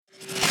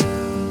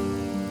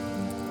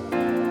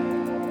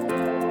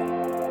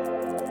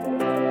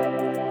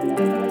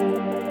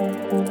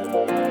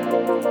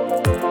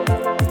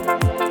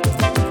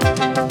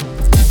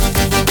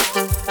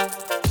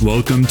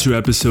Welcome to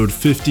episode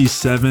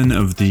 57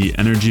 of the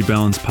Energy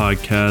Balance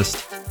Podcast,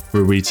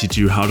 where we teach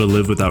you how to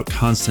live without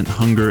constant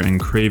hunger and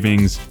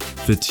cravings,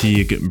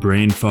 fatigue,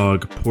 brain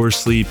fog, poor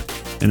sleep,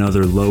 and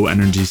other low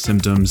energy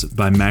symptoms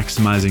by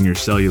maximizing your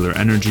cellular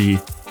energy.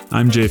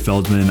 I'm Jay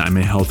Feldman. I'm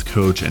a health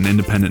coach and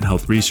independent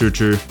health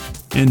researcher,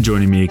 and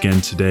joining me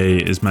again today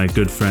is my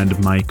good friend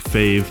Mike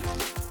Fave.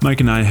 Mike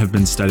and I have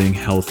been studying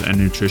health and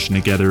nutrition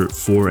together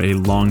for a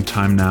long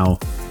time now,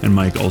 and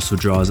Mike also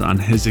draws on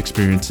his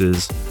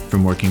experiences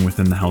from working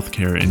within the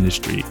healthcare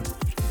industry.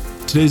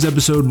 Today's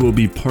episode will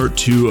be part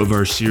 2 of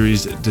our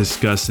series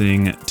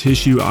discussing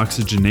tissue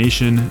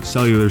oxygenation,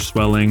 cellular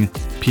swelling,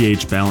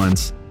 pH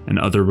balance, and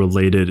other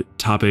related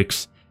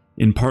topics.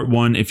 In part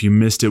 1, if you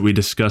missed it, we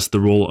discussed the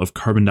role of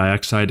carbon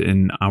dioxide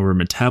in our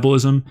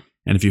metabolism.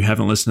 And if you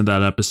haven't listened to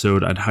that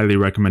episode, I'd highly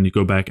recommend you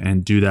go back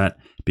and do that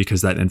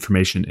because that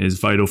information is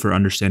vital for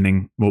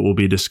understanding what we'll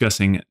be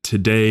discussing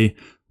today,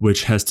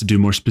 which has to do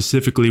more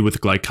specifically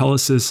with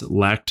glycolysis,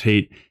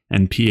 lactate,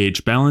 and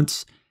pH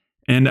balance.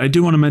 And I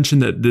do want to mention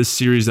that this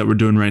series that we're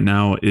doing right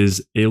now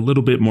is a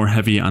little bit more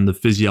heavy on the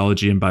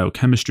physiology and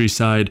biochemistry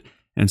side.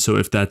 And so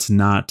if that's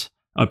not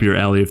up your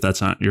alley, if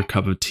that's not your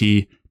cup of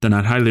tea, then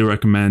I'd highly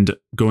recommend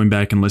going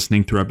back and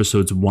listening through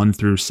episodes 1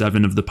 through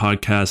 7 of the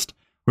podcast,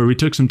 where we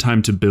took some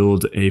time to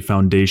build a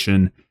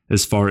foundation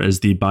as far as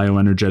the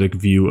bioenergetic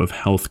view of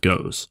health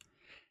goes.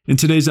 In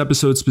today's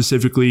episode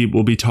specifically,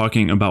 we'll be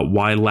talking about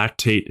why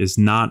lactate is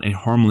not a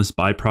harmless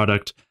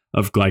byproduct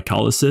of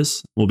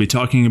glycolysis. We'll be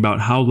talking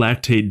about how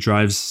lactate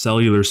drives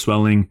cellular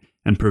swelling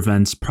and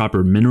prevents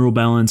proper mineral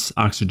balance,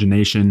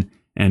 oxygenation,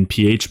 and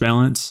pH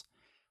balance.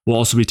 We'll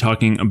also be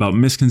talking about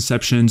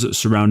misconceptions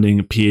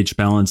surrounding pH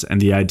balance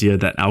and the idea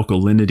that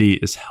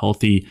alkalinity is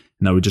healthy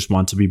and that we just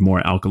want to be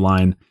more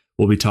alkaline.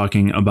 We'll be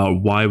talking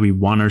about why we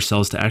want our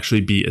cells to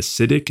actually be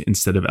acidic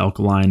instead of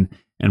alkaline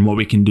and what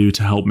we can do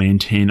to help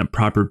maintain a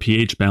proper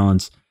pH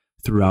balance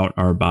throughout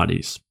our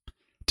bodies.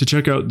 To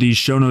check out the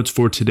show notes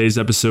for today's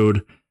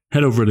episode,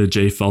 head over to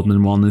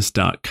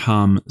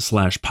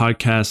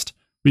jayfeldmanwellness.com/podcast,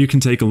 where you can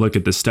take a look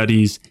at the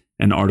studies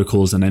and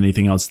articles and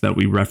anything else that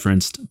we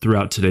referenced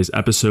throughout today's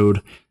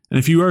episode. And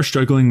if you are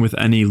struggling with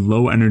any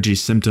low energy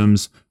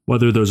symptoms,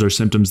 whether those are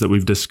symptoms that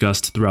we've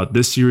discussed throughout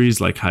this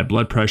series, like high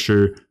blood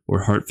pressure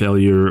or heart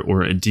failure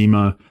or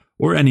edema,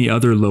 or any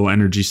other low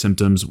energy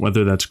symptoms,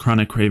 whether that's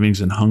chronic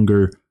cravings and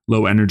hunger,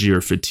 low energy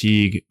or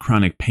fatigue,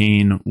 chronic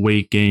pain,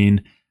 weight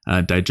gain,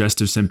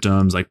 digestive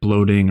symptoms like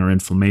bloating or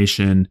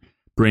inflammation,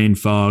 brain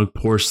fog,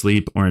 poor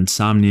sleep or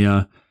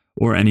insomnia,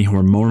 or any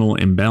hormonal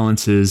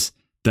imbalances,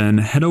 then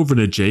head over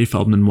to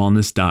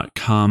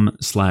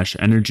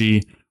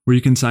jayfeldmanwellness.com/energy, where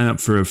you can sign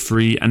up for a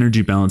free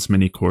energy balance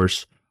mini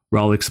course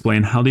where I'll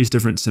explain how these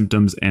different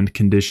symptoms and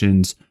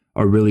conditions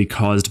are really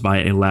caused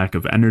by a lack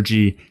of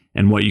energy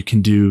and what you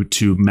can do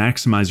to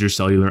maximize your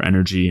cellular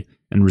energy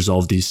and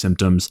resolve these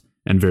symptoms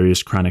and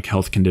various chronic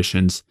health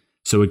conditions.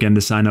 So again,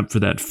 to sign up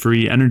for that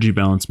free energy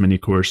balance mini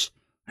course,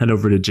 head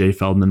over to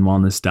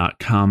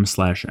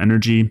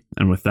jayfeldmanwellness.com/energy.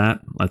 And with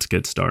that, let's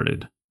get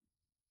started.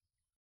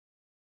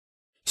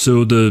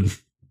 So the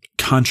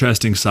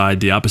contrasting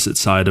side, the opposite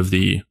side of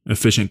the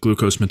efficient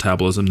glucose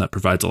metabolism that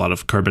provides a lot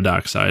of carbon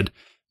dioxide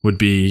would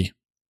be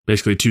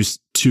basically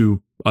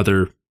two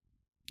other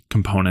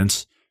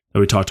components that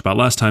we talked about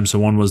last time. So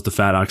one was the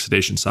fat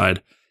oxidation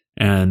side,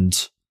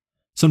 and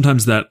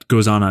sometimes that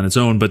goes on its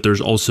own, but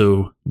there's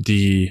also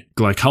the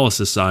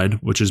glycolysis side,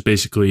 which is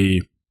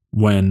basically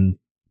when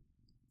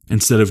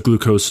instead of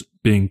glucose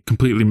being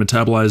completely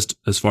metabolized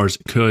as far as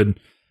it could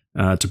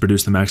to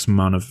produce the maximum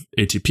amount of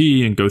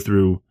ATP and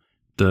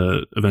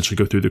eventually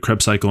go through the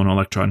Krebs cycle and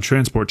electron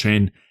transport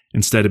chain,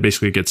 instead it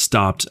basically gets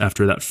stopped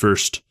after that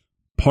first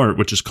part,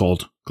 which is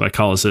called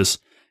glycolysis.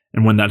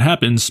 And when that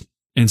happens,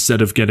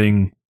 instead of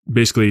getting,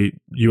 basically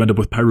you end up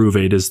with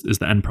pyruvate is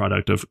the end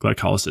product of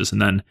glycolysis.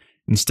 And then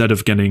instead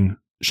of getting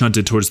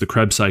shunted towards the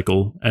Krebs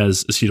cycle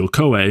as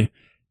acetyl-CoA,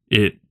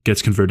 it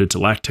gets converted to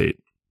lactate.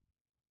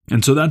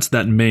 And so that's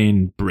that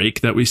main break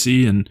that we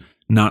see. And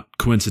not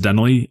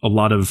coincidentally, a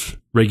lot of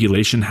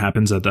regulation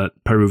happens at that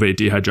pyruvate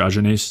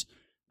dehydrogenase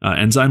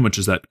enzyme, which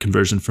is that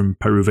conversion from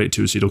pyruvate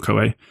to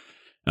acetyl-CoA.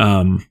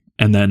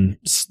 And then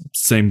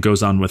same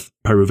goes on with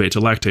pyruvate to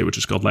lactate, which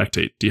is called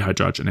lactate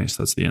dehydrogenase.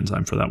 That's the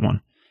enzyme for that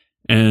one.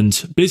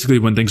 And basically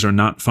when things are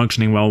not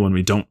functioning well, when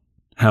we don't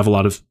have a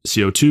lot of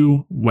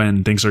CO2,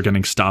 when things are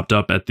getting stopped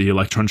up at the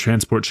electron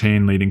transport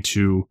chain, leading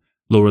to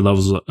lower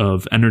levels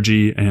of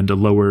energy and a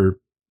lower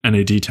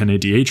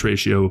NAD-10-ADH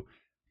ratio,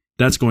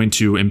 that's going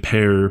to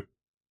impair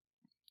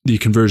the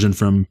conversion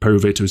from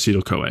pyruvate to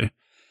acetyl-CoA.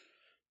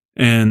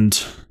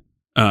 And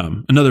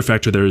another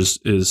factor there is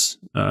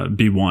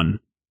B1,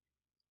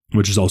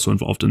 which is also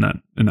involved in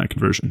that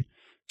conversion.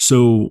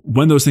 So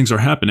when those things are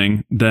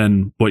happening,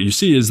 then what you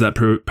see is that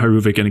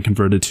pyruvate getting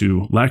converted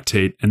to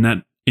lactate, and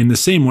that in the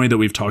same way that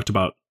we've talked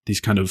about this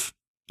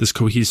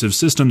cohesive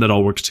system that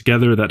all works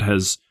together, that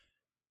has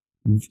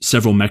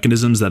several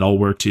mechanisms that all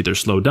work to either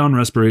slow down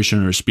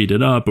respiration or speed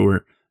it up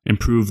or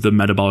improve the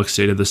metabolic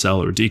state of the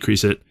cell or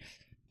decrease it.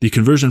 The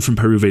conversion from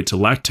pyruvate to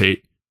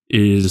lactate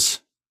is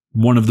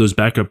one of those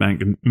backup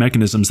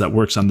mechanisms that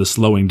works on the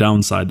slowing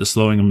down side, the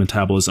slowing of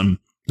metabolism,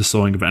 the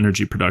slowing of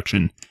energy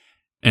production.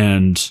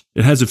 And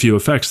it has a few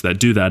effects that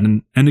do that.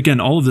 And again,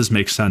 all of this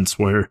makes sense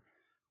where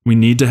we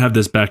need to have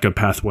this backup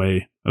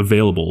pathway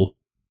available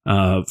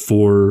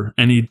for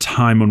any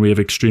time when we have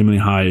extremely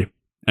high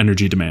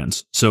energy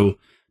demands. So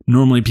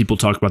normally people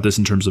talk about this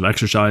in terms of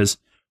exercise,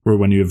 where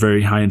when you have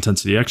very high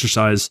intensity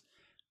exercise,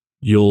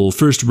 you'll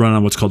first run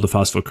on what's called the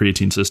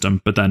phosphocreatine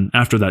system, but then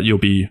after that, you'll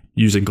be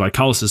using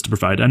glycolysis to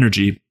provide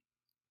energy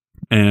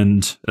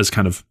and as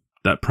kind of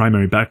that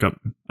primary backup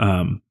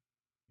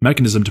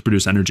mechanism to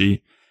produce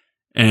energy.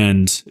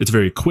 And it's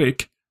very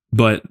quick,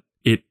 but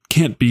it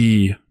can't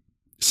be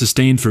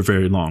sustained for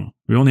very long.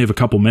 We only have a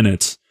couple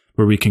minutes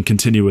where we can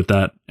continue with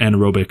that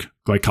anaerobic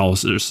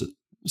glycolysis.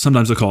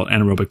 Sometimes they call it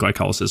anaerobic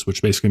glycolysis,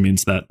 which basically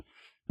means that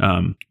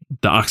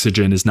the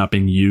oxygen is not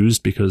being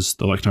used because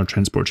the electron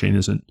transport chain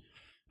isn't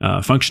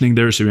functioning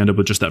there. So you end up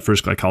with just that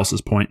first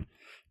glycolysis point.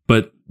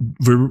 But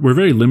we're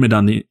very limited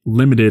on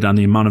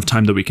the amount of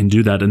time that we can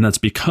do that. And that's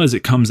because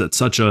it comes at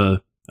such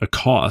a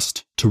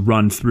cost to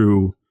run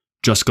through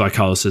just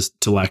glycolysis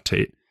to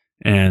lactate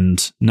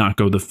and not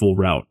go the full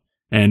route.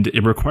 And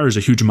it requires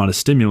a huge amount of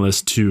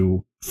stimulus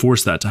to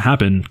force that to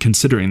happen,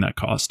 considering that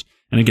cost.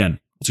 And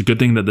again, it's a good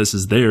thing that this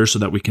is there so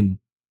that we can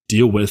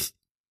deal with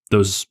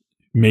those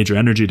major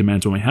energy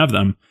demands when we have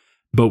them.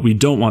 But we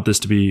don't want this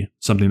to be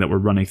something that we're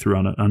running through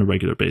on a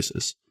regular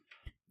basis.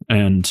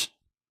 And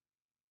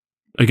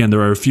again,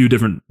 there are a few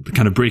different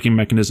kind of braking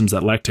mechanisms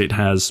that lactate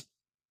has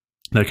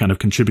that kind of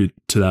contribute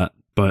to that.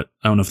 But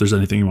I don't know if there's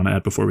anything you want to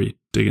add before we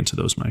dig into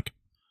those, Mike.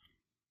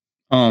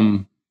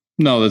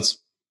 No,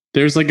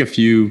 there's like a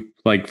few,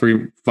 like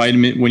for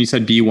vitamin, when you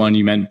said B1,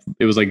 you meant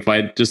it was like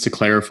just to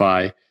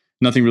clarify,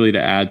 nothing really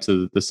to add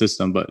to the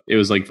system, but it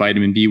was like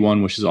vitamin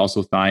B1, which is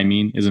also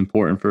thiamine, is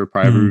important for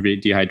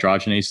pyruvate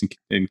dehydrogenase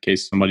in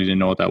case somebody didn't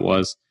know what that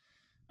was.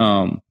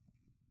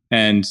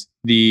 And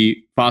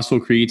the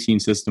phosphocreatine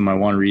system, I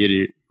want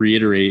to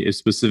reiterate, is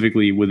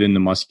specifically within the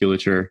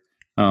musculature.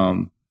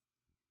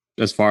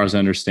 As far as I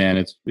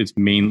understand, it's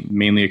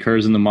mainly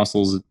occurs in the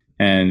muscles,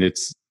 and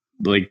it's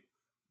very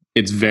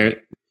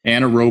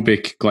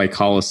anaerobic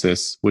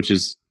glycolysis, which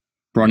is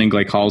running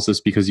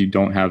glycolysis because you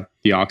don't have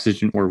the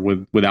oxygen or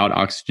without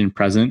oxygen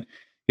present,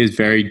 is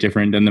very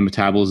different than the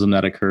metabolism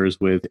that occurs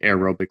with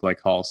aerobic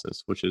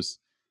glycolysis, which is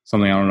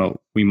something I don't know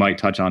we might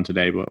touch on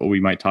today, but we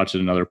might touch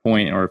at another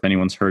point, or if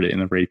anyone's heard it in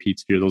the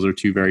Ray-Pete sphere. Those are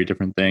two very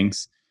different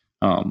things.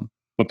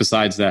 But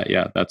besides that,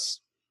 yeah,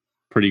 that's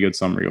pretty good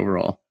summary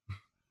overall.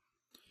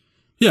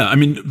 Yeah, I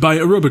mean, by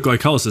aerobic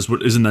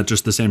glycolysis, isn't that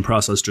just the same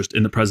process, just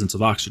in the presence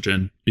of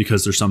oxygen,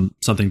 because there's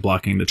something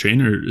blocking the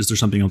chain, or is there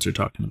something else you're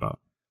talking about?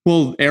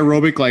 Well,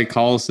 aerobic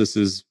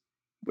glycolysis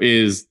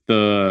is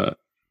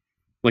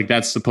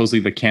that's supposedly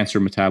the cancer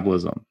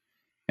metabolism,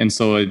 and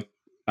so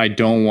I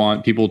don't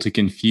want people to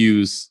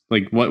confuse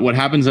like what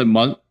happens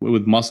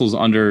with muscles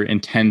under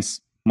intense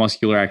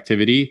muscular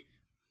activity,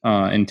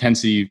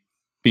 intensity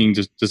being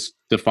just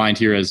defined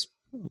here as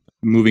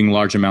moving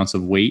large amounts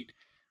of weight.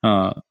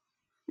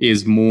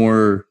 Is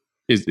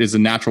a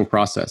natural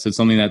process. It's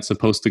something that's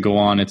supposed to go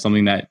on. It's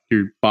something that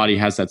your body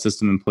has that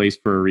system in place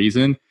for a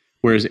reason.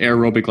 Whereas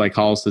aerobic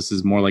glycolysis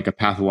is more like a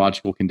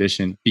pathological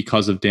condition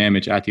because of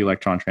damage at the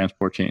electron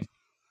transport chain.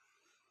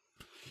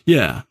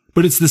 Yeah,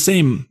 but it's the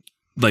same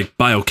like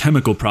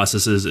biochemical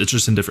processes. It's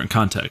just in different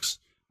contexts.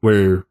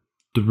 Where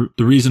the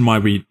reason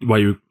why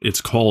it's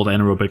called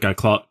anaerobic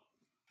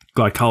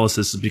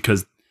glycolysis is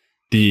because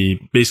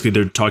basically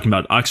they're talking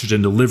about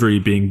oxygen delivery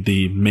being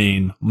the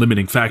main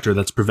limiting factor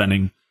that's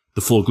preventing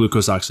the full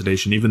glucose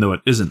oxidation, even though it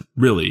isn't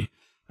really,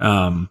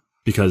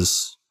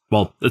 because,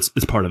 well, it's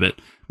part of it.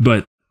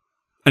 But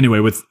anyway,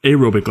 with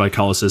aerobic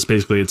glycolysis,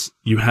 basically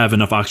you have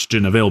enough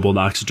oxygen available.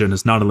 The oxygen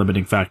is not a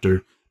limiting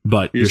factor,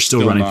 but you're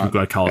still running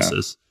through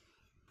glycolysis.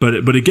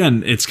 Yeah. But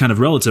again, it's kind of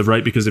relative,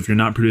 right? Because if you're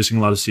not producing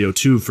a lot of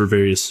CO2 for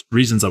various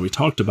reasons that we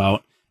talked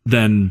about,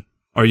 then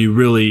are you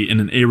really in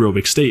an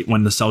aerobic state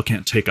when the cell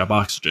can't take up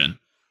oxygen?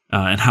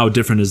 And how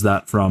different is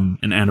that from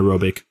an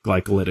anaerobic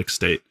glycolytic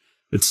state?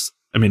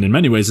 In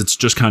many ways, it's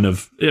just kind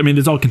of,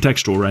 it's all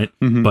contextual, right?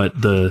 Mm-hmm.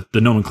 But the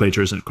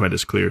nomenclature isn't quite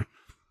as clear.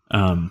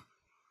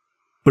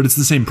 But it's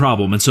the same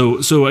problem. And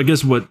so I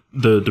guess what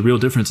the real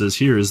difference is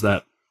here is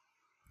that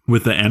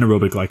with the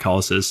anaerobic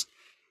glycolysis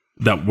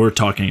that we're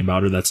talking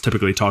about, or that's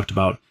typically talked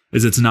about,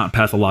 is it's not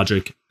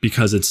pathologic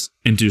because it's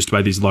induced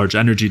by these large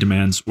energy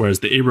demands,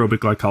 whereas the aerobic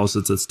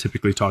glycolysis that's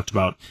typically talked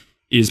about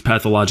is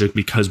pathologic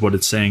because what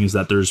it's saying is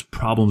that there's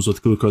problems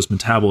with glucose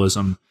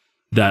metabolism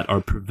that are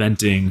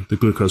preventing the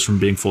glucose from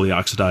being fully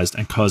oxidized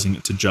and causing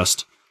it to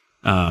just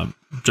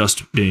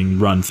being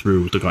run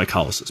through the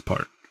glycolysis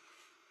part.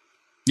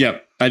 Yeah,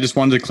 I just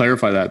wanted to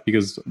clarify that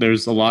because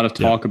there's a lot of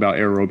talk about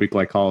aerobic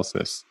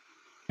glycolysis,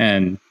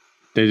 and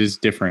it is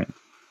different.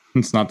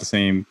 It's not the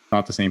same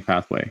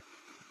pathway.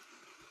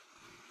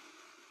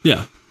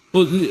 Yeah,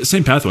 well,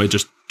 same pathway,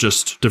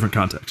 just different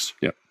context.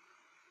 Yeah.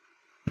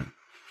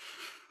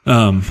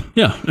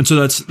 And so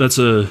that's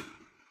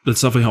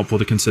definitely helpful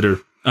to consider.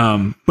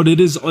 But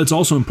it's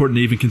also important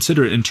to even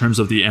consider it in terms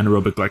of the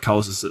anaerobic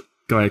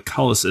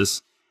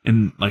glycolysis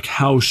and like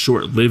how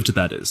short-lived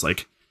that is.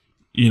 Like,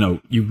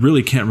 you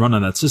really can't run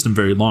on that system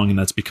very long, and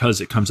that's because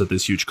it comes at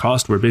this huge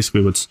cost where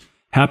basically what's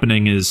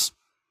happening is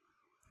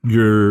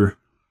because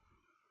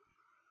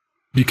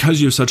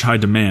you have such high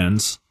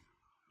demands,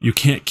 you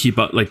can't keep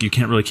up, like you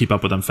can't really keep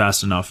up with them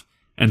fast enough.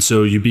 And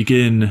so you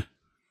begin...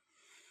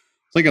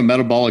 It's like a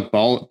metabolic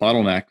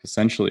bottleneck,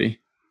 essentially.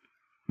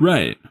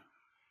 Right.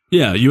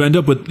 Yeah, you end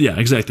up with... Yeah,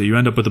 exactly. You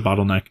end up with a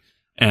bottleneck.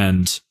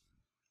 And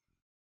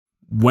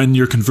when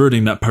you're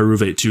converting that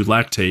pyruvate to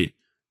lactate,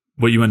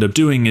 what you end up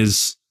doing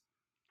is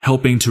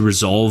helping to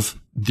resolve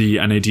the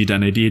NAD to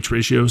NADH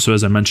ratio. So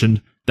as I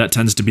mentioned, that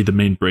tends to be the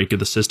main break of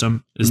the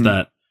system, is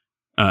that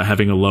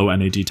having a low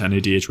NAD to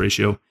NADH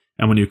ratio.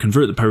 And when you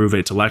convert the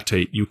pyruvate to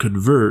lactate, you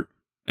convert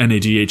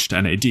NADH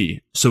to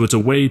NAD. So it's a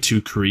way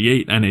to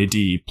create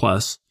NAD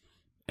plus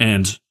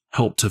and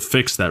help to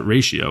fix that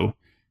ratio.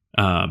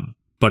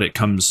 But it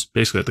comes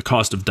basically at the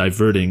cost of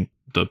diverting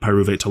the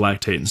pyruvate to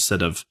lactate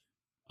instead of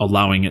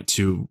allowing it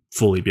to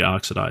fully be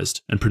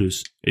oxidized and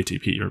produce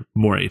ATP or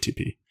more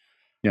ATP.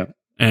 Yeah.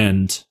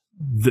 And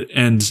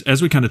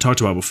as we kind of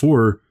talked about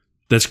before,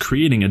 that's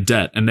creating a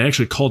debt. And they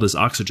actually call this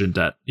oxygen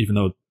debt, even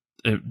though,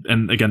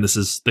 and again,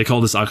 they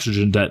call this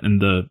oxygen debt in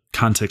the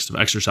context of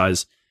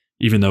exercise,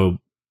 even though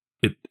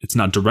it's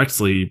not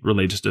directly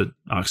related to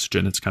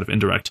oxygen. It's kind of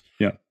indirect.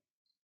 Yeah.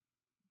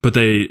 But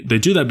they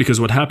do that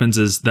because what happens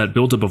is that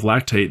buildup of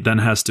lactate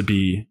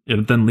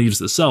it then leaves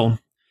the cell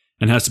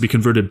and has to be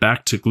converted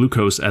back to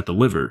glucose at the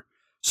liver.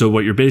 So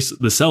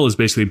the cell is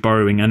basically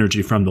borrowing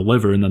energy from the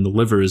liver, and then the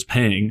liver is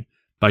paying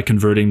by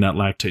converting that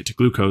lactate to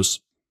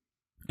glucose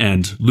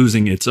and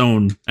losing its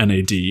own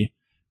NAD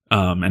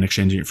and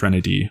exchanging it for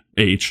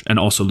NADH, and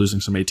also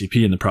losing some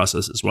ATP in the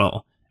process as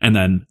well. And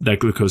then that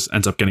glucose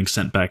ends up getting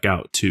sent back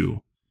out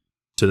to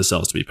the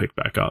cells to be picked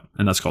back up,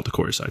 and that's called the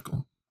Cori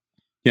cycle.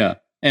 Yeah.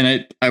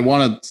 And I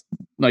want to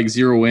like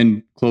zero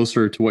in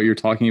closer to what you're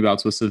talking about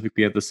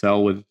specifically at the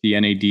cell with the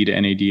NAD to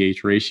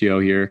NADH ratio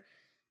here.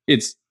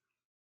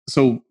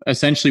 So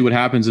essentially what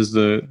happens is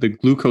the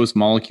glucose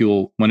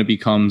molecule, when it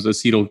becomes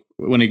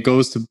when it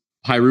goes to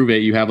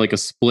pyruvate, you have like a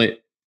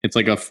split. It's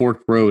like a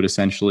forked road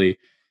essentially.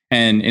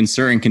 And in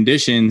certain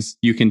conditions,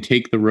 you can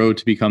take the road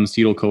to become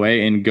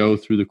acetyl-CoA and go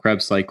through the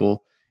Krebs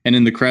cycle. And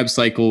in the Krebs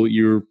cycle,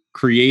 you're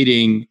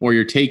creating, or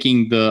you're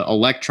taking the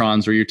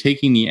electrons, or you're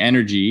taking the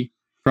energy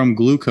from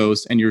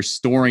glucose and you're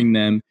storing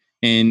them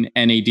in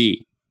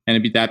NAD,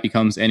 and that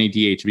becomes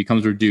NADH. It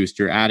becomes reduced.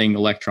 You're adding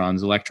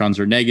electrons. Electrons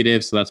are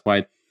negative, so that's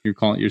why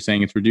you're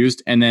saying it's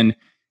reduced. And then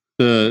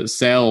the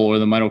cell or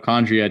the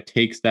mitochondria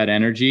takes that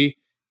energy,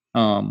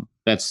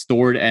 that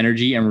stored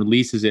energy, and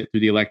releases it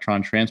through the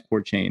electron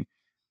transport chain.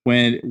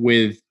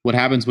 With what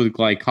happens with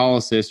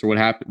glycolysis,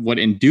 or what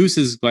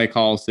induces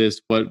glycolysis,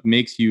 what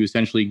makes you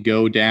essentially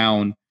go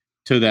down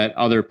to that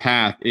other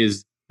path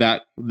is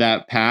that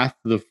path,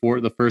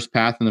 the first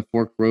path in the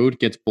forked road,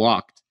 gets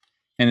blocked,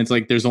 and it's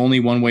like there's only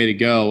one way to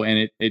go,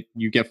 and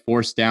you get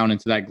forced down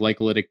into that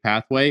glycolytic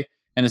pathway.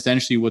 And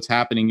essentially, what's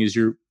happening is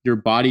your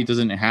body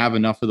doesn't have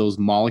enough of those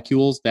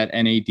molecules, that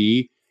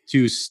NAD,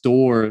 to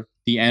store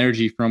the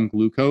energy from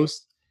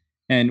glucose.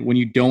 And when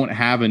you don't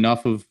have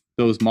enough of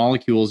those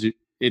molecules,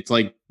 it's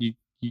like you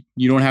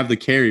don't have the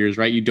carriers,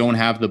 right? You don't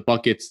have the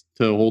buckets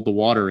to hold the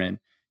water in.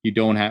 You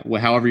don't have,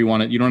 however you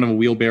want it, you don't have a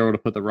wheelbarrow to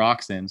put the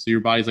rocks in. So your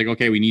body's like,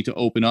 okay, we need to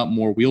open up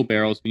more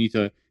wheelbarrows. We need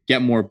to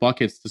get more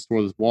buckets to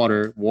store this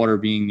water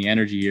being the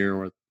energy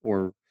here,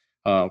 or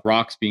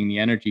rocks being the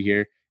energy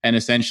here. And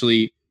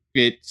essentially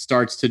it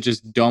starts to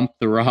just dump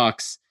the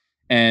rocks.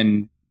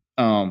 And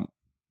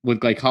with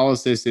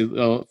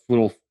glycolysis,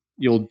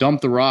 you'll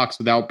dump the rocks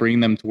without bringing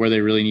them to where they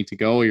really need to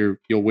go. Or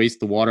you'll waste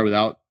the water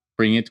without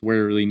bringing it to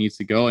where it really needs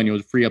to go, and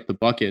you'll free up the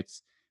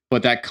buckets.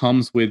 But that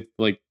comes with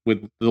the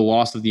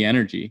loss of the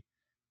energy,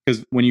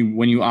 because when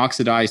you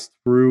oxidize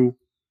through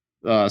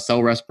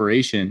cell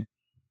respiration,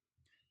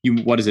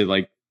 what is it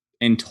like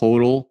in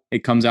total?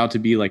 It comes out to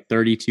be like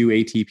 32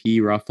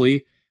 ATP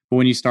roughly. But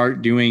when you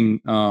start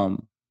going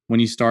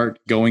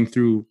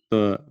through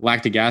the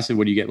lactic acid,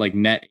 what do you get? Like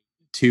net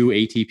 2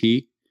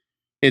 ATP.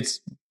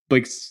 It's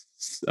like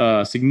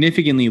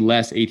significantly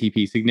less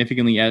ATP,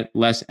 significantly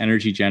less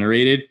energy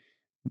generated.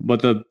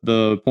 But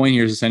the point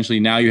here is essentially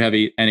now you have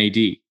a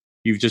NAD.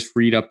 You've just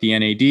freed up the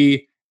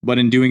NAD, but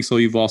in doing so,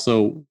 you've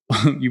also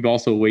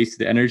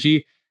wasted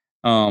energy.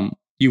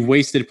 You've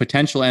wasted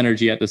potential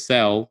energy at the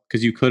cell,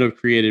 because you could have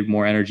created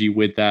more energy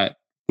with that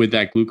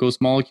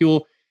glucose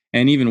molecule.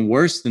 And even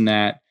worse than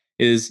that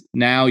is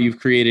now you've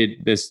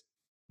created this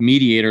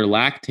mediator,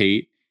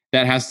 lactate,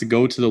 that has to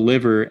go to the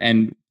liver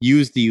and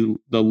use the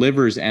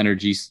liver's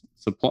energy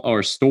supply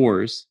or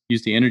stores,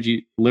 use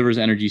the liver's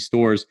energy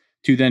stores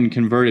to then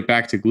convert it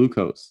back to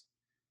glucose.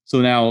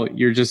 So now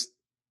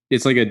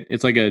it's like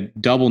a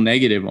double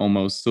negative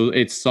almost. So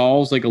it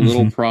solves like a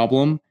little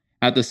problem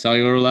at the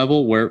cellular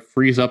level where it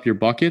frees up your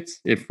buckets,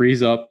 it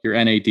frees up your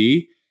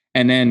NAD,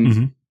 and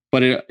then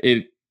but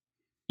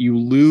you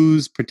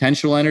lose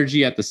potential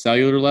energy at the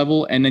cellular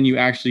level, and then you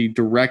actually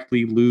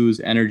directly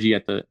lose energy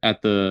at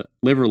the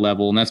liver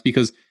level. And that's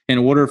because in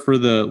order for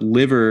the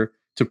liver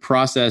to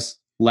process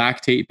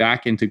lactate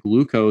back into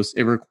glucose,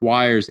 it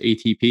requires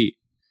ATP.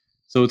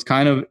 So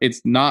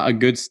it's not a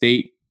good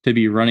state to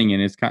be running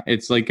in.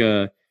 It's like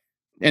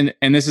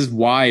and this is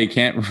why you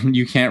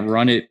can't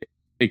run it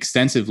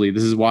extensively.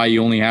 This is why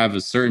you only have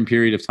a certain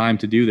period of time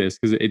to do this,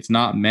 because it's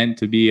not meant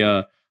to be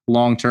a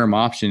long-term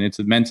option. It's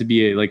meant to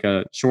be like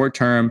a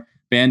short-term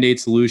band-aid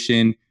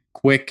solution,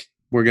 quick.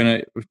 We're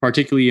gonna,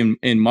 particularly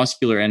in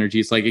muscular energy,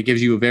 it's like it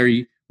gives you a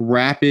very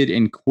rapid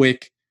and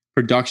quick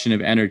production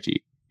of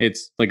energy.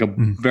 It's like a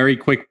very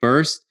quick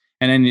burst,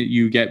 and then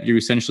you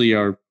essentially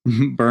are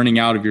burning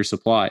out of your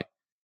supply.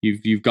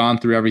 You've gone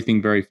through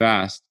everything very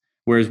fast.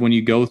 Whereas when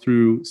you go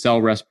through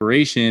cell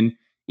respiration,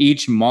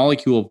 each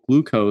molecule of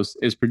glucose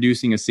is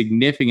producing a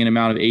significant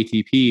amount of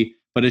ATP,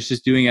 but it's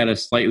just doing it at a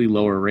slightly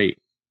lower rate.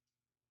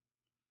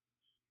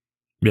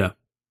 Yeah.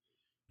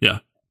 Yeah.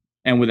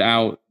 And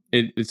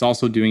it's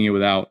also doing it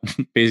without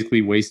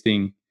basically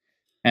wasting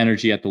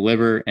energy at the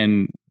liver,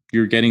 and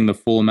you're getting the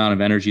full amount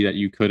of energy that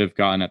you could have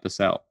gotten at the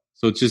cell.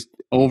 So it's just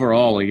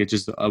overall, like, it's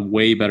just a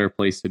way better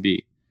place to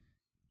be.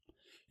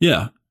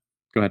 Yeah.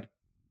 Go ahead.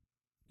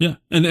 Yeah,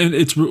 and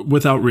it's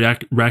without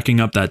racking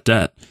up that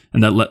debt,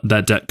 and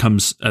that debt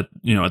comes at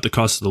the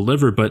cost of the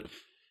liver. But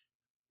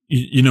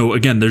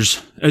again, there's,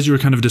 as you were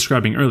kind of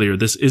describing earlier,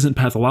 this isn't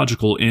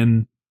pathological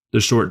in the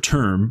short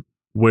term,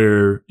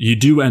 where you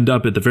do end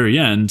up at the very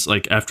end,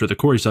 like after the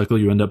Cori cycle,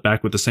 you end up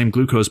back with the same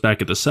glucose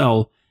back at the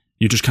cell.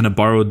 You just kind of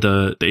borrowed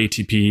the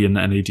ATP and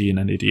the NAD and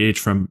NADH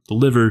from the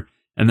liver,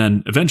 and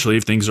then eventually,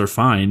 if things are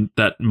fine,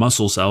 that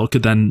muscle cell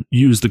could then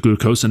use the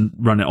glucose and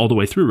run it all the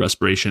way through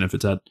respiration if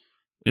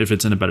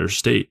it's in a better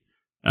state.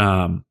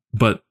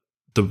 But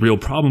the real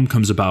problem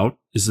comes about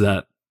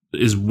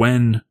is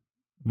when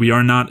we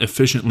are not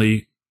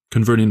efficiently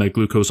converting that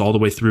glucose all the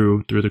way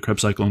through the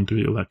Krebs cycle and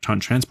through the electron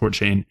transport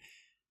chain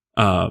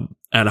at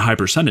a high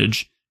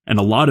percentage, and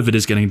a lot of it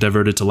is getting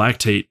diverted to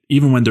lactate,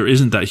 even when there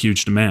isn't that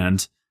huge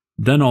demand.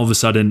 Then all of a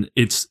sudden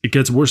it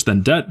gets worse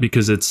than debt,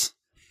 because it's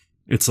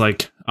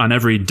like on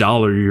every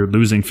dollar you're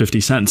losing 50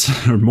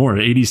 cents or more,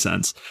 80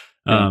 cents.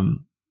 Yeah.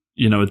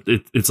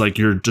 It's like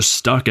you're just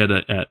stuck at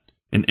an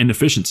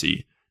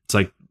inefficiency. It's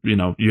like,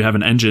 you have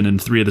an engine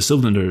and 3 of the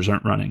cylinders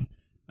aren't running.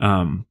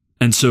 And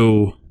it's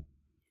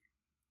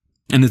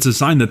a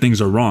sign that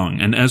things are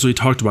wrong. And as we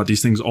talked about,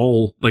 these things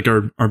all, like,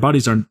 our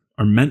bodies are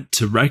meant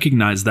to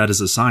recognize that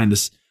as a sign.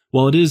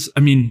 It is,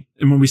 and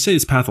when we say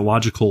it's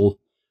pathological,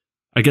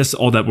 I guess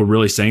all that we're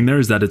really saying there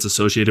is that it's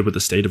associated with a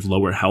state of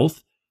lower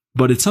health,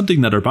 but it's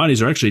something that our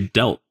bodies are actually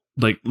dealt,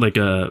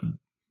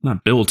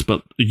 not built,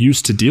 but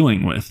used to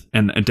dealing with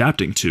and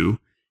adapting to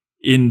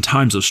in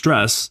times of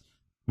stress,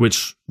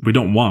 which we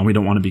don't want. We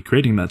don't want to be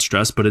creating that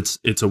stress, but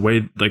it's a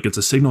way, like, it's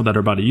a signal that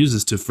our body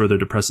uses to further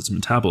depress its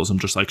metabolism,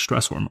 just like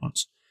stress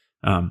hormones,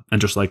 and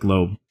just like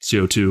low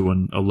CO2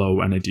 and a low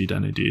NAD to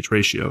NADH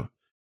ratio.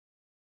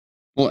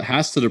 Well, it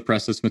has to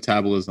depress its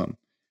metabolism,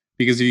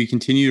 because if you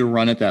continue to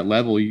run at that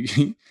level, you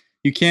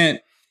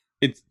can't.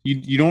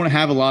 You don't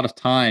have a lot of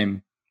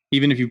time,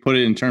 even if you put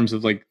it in terms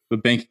of like the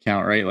bank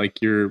account, right?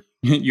 Like you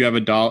have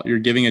 $1, you're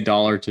giving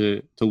 $1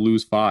 to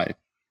lose 5,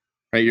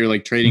 right? You're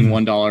like trading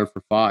 $1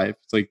 for 5.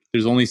 It's like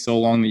there's only so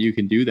long that you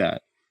can do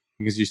that,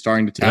 because you're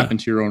starting to tap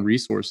into your own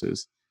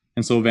resources.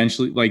 And so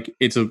eventually, like,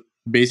 it's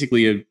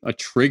basically a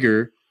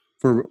trigger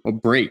for a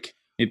break.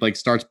 It like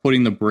starts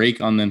putting the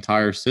brake on the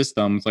entire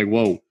system. It's like,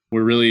 whoa,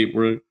 we're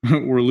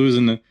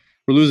losing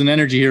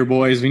energy here,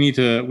 boys. We need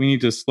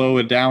to slow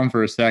it down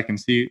for a sec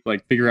and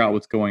figure out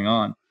what's going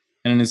on.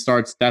 And then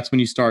that's when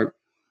you start.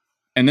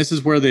 And this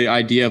is where the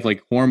idea of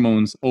like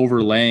hormones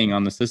overlaying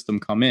on the system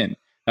come in.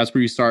 That's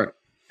where you start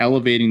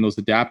elevating those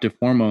adaptive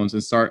hormones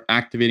and start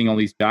activating all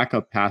these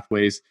backup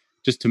pathways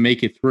just to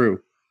make it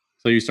through.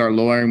 So you start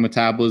lowering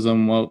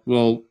metabolism.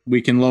 Well,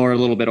 we can lower a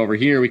little bit over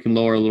here. We can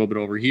lower a little bit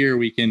over here.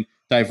 We can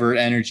divert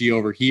energy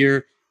over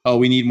here. Oh,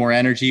 we need more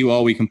energy.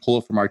 Well, we can pull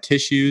it from our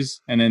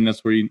tissues. And then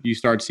that's where you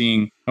start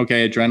seeing,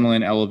 okay,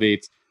 adrenaline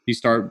elevates. You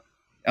start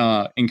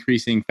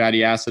increasing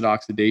fatty acid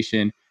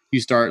oxidation. You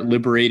start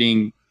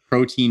liberating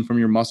protein from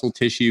your muscle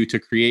tissue to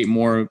create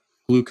more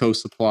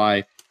glucose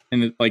supply.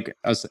 And like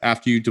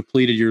after you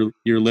depleted your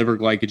liver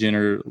glycogen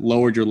or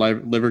lowered your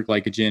liver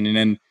glycogen, and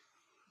then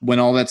when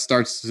all that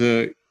starts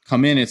to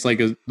come in, it's like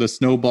the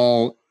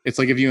snowball. It's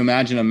like if you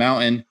imagine a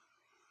mountain,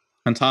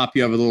 on top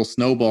you have a little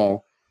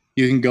snowball.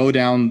 You can go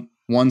down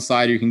one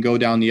side, or you can go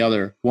down the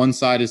other. One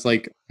side is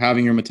like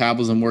having your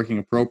metabolism working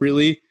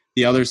appropriately.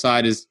 The other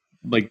side is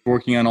like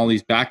working on all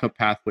these backup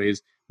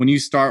pathways. When you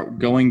start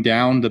going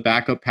down the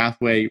backup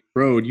pathway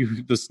road,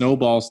 the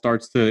snowball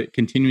starts to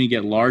continually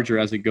get larger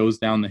as it goes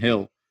down the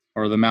hill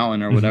or the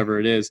mountain or whatever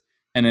it is.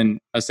 And then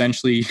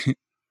essentially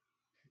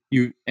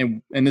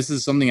and this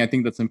is something I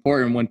think that's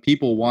important when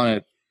people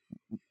want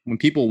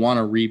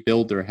to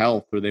rebuild their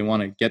health, or they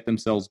want to get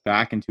themselves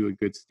back into a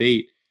good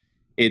state.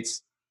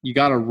 You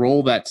got to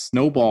roll that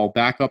snowball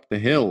back up the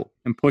hill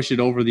and push it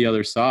over the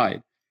other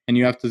side. and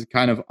you have to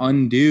kind of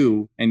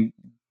undo and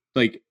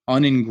like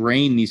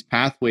uningrain these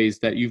pathways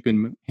that you've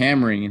been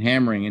hammering and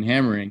hammering and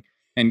hammering,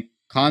 and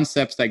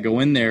concepts that go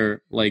in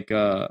there like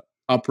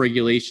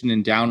upregulation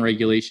and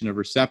downregulation of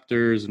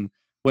receptors and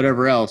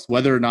whatever else,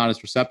 whether or not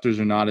it's receptors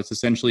or not. It's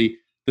essentially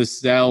the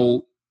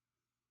cell,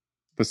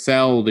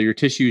 your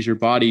tissues, your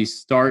body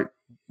start,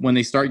 when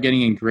they start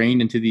getting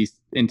ingrained into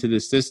the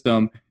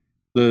system,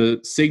 the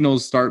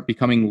signals start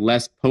becoming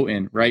less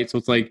potent, right? So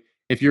it's like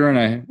if you're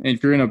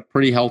in a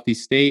pretty healthy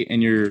state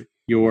and you're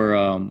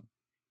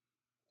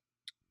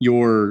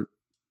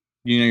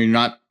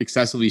not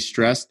excessively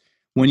stressed,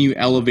 when you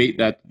elevate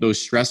those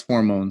stress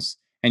hormones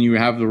and you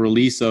have the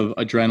release of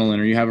adrenaline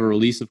or you have a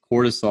release of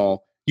cortisol,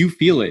 you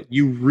feel it.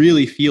 You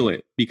really feel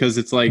it, because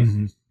it's like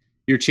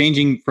you're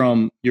changing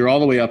from, you're all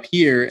the way up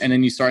here, and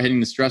then you start hitting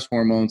the stress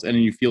hormones, and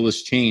then you feel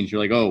this change.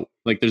 You're like, oh,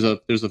 like there's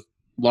a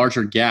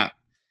larger gap,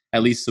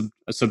 at least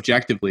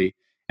subjectively.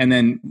 And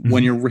then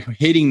when you're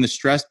hitting the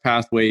stress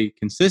pathway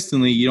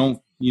consistently, you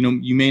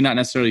may not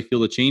necessarily feel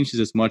the changes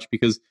as much,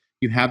 because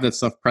you have that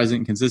stuff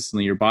present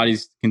consistently. Your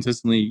body's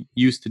consistently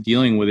used to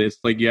dealing with it. It's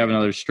like you have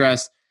another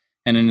stress,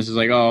 and then it's just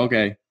like, oh,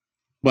 okay.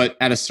 But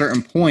at a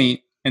certain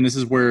point, and this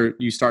is where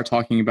you start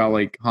talking about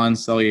like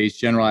Hans Selye's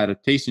general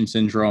adaptation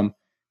syndrome,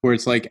 where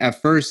it's like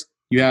at first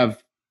you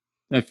have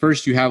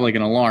like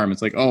an alarm.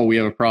 It's like, oh, we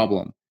have a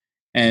problem.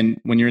 And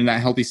when you're in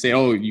that healthy state,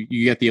 oh,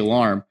 you get the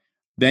alarm.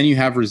 Then you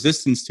have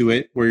resistance to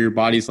it, where your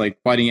body's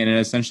like fighting it, and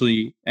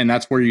essentially, and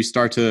that's where you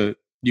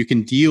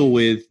can deal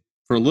with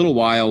for a little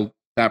while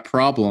that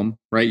problem,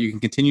 right? You can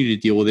continue to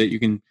deal with it. You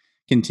can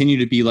continue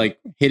to be like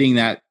hitting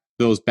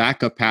those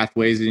backup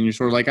pathways, and you're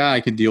sort of like, I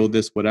can deal with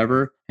this,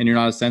 whatever. And you're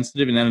not as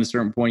sensitive. And then at a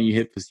certain point you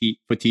hit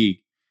fatigue.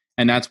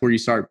 And that's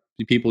where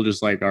people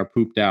just like are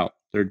pooped out.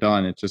 They're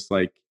done. It's just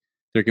like,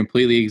 they're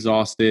completely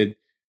exhausted.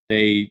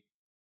 They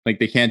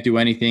can't do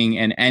anything.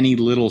 And any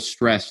little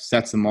stress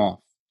sets them off.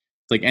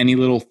 It's like any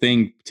little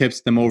thing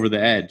tips them over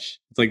the edge.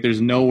 It's like,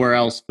 there's nowhere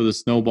else for the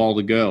snowball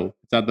to go.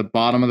 It's at the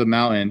bottom of the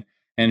mountain,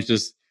 and it's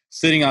just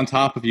sitting on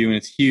top of you, and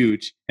it's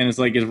huge, and it's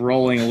like it's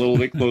rolling a little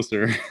bit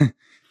closer.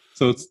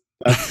 So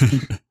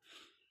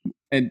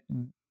and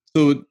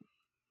so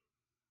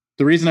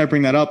the reason I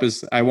bring that up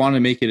is I want to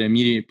make it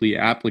immediately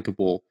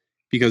applicable,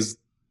 because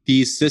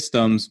these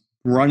systems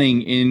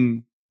running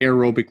in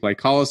aerobic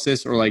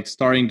glycolysis, or like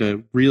starting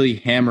to really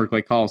hammer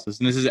glycolysis,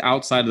 and this is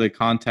outside of the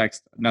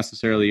context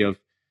necessarily of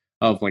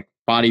like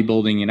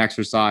bodybuilding and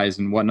exercise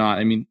and whatnot.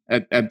 I mean,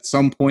 at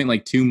some point,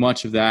 like too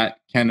much of that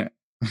can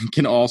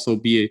also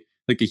be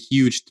like a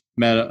huge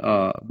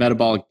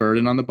metabolic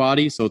burden on the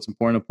body. So it's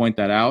important to point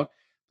that out.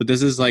 But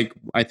this is like,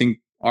 I think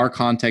our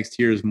context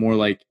here is more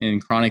like in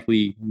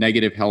chronically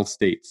negative health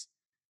states,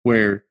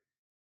 where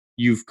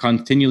you've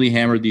continually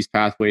hammered these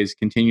pathways,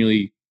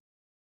 continually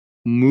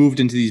moved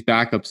into these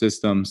backup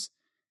systems,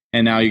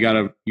 and now you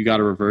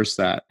gotta reverse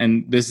that.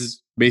 And this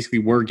is basically,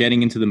 we're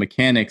getting into the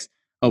mechanics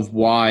of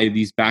why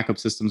these backup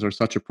systems are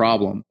such a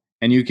problem.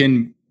 And you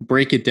can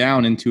break it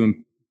down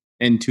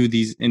into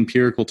these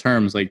empirical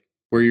terms, like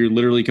where you're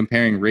literally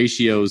comparing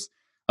ratios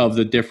of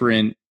the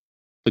different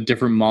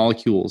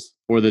molecules,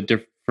 or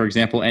for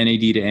example, NAD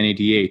to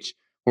NADH,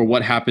 or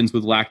what happens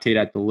with lactate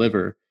at the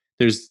liver.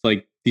 There's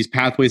like, these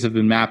pathways have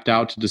been mapped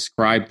out to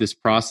describe this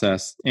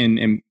process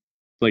in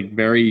like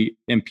very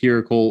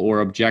empirical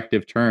or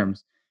objective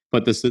terms.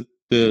 But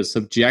the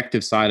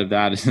subjective side of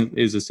that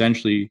is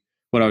essentially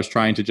what I was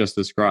trying to just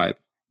describe.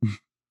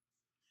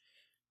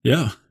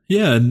 Yeah.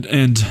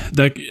 And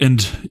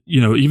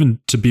even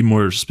to be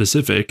more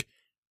specific,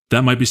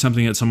 that might be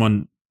something that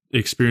someone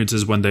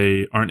experiences when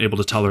they aren't able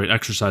to tolerate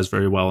exercise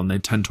very well, and they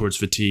tend towards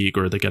fatigue,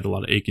 or they get a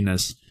lot of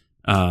achiness,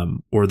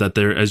 or that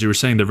they're, as you were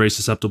saying, they're very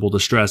susceptible to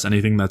stress.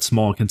 Anything that's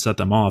small can set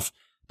them off.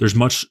 There's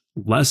much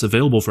less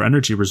available for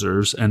energy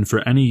reserves, and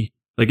for any,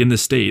 like in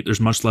this state, there's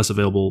much less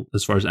available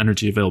as far as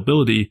energy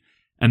availability.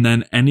 And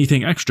then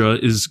anything extra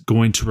is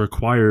going to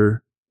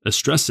require a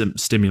stress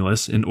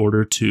stimulus in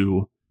order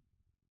to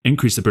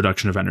increase the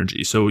production of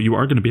energy. So you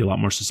are going to be a lot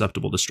more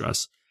susceptible to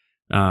stress.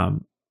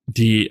 As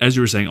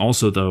you were saying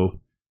also,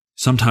 though,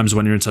 sometimes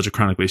when you're in such a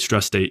chronically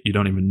stressed state, you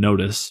don't even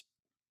notice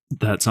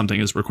that something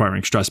is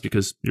requiring stress,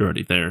 because you're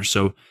already there.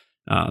 So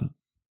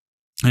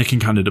it can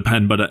kind of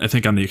depend, but I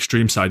think on the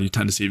extreme side, you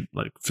tend to see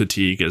like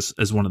fatigue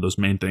as one of those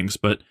main things.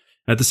 But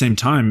at the same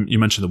time, you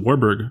mentioned the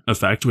Warburg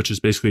effect, which is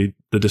basically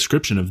the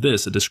description of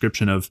this, a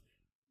description of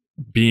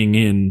being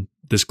in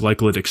this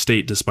glycolytic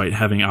state despite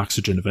having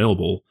oxygen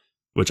available,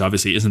 which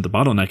obviously isn't the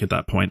bottleneck at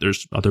that point.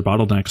 There's other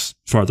bottlenecks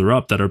farther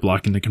up that are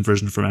blocking the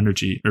conversion from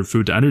energy or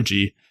food to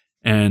energy.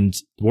 And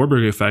the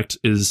Warburg effect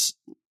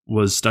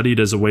was studied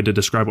as a way to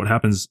describe what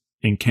happens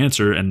in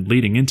cancer and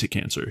leading into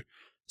cancer.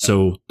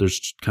 So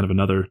there's kind of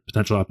another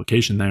potential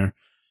application there.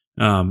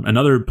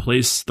 Another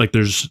place, like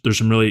there's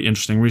some really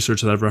interesting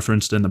research that I've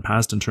referenced in the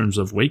past in terms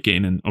of weight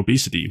gain and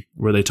obesity,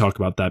 where they talk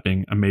about that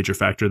being a major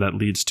factor that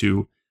leads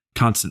to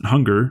constant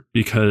hunger,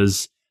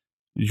 because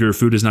your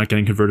food is not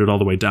getting converted all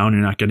the way down.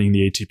 You're not getting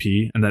the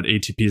ATP, and that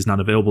ATP is not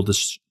available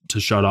to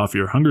shut off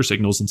your hunger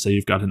signals and say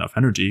you've got enough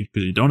energy,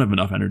 because you don't have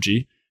enough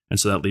energy. And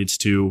so that leads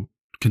to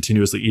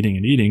continuously eating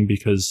and eating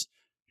because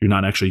you're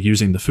not actually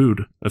using the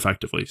food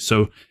effectively.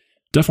 So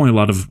definitely a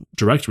lot of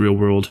direct real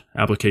world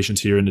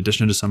applications here, in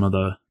addition to some of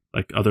the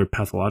like other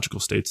pathological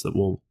states that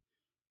we'll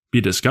be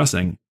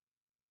discussing.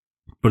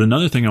 But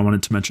another thing I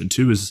wanted to mention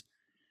too is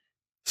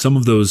some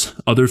of those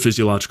other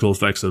physiological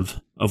effects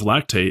of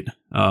lactate.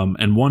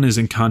 And one is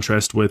in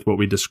contrast with what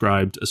we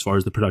described as far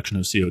as the production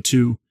of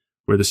CO2,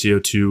 where the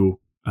CO2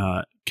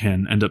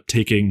 can end up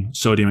taking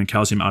sodium and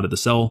calcium out of the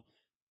cell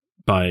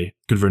by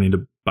converting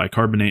to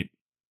bicarbonate,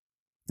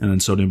 and then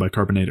sodium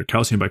bicarbonate or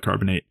calcium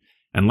bicarbonate.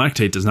 And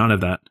lactate does not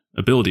have that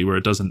ability, where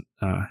it doesn't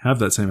have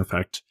that same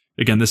effect.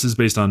 Again, this is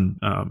based on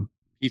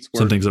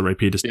some things that Ray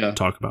Pete has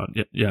talked about.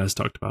 Has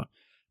talked about.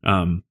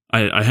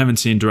 I haven't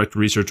seen direct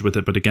research with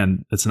it, but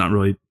again, it's not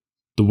really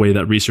the way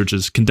that research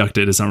is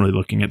conducted. It's not really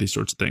looking at these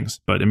sorts of things,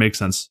 but it makes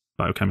sense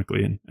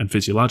biochemically and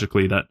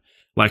physiologically that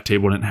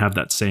lactate wouldn't have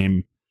that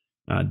same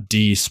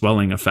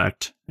de-swelling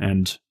effect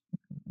and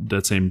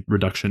that same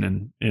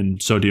reduction in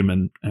sodium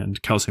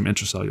and calcium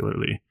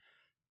intracellularly.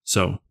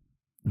 So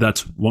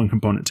that's one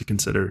component to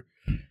consider.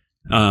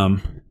 So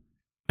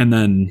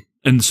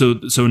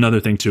another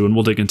thing too, and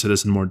we'll dig into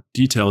this in more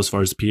detail as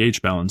far as the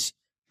pH balance,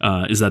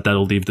 is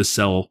that'll leave the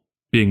cell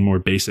being more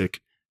basic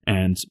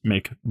and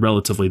make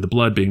relatively the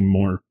blood being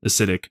more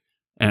acidic.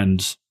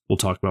 And we'll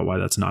talk about why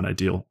that's not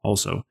ideal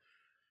also.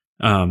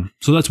 So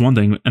that's one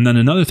thing. And then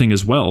another thing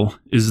as well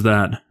is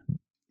that,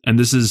 and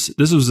this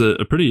was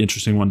a pretty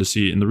interesting one to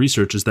see in the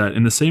research, is that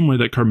in the same way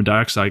that carbon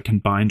dioxide can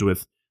bind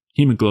with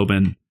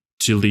hemoglobin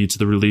to lead to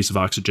the release of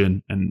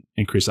oxygen and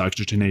increase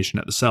oxygenation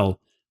at the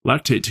cell,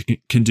 lactate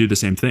can do the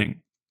same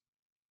thing.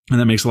 And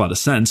that makes a lot of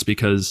sense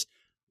because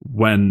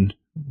when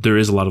there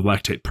is a lot of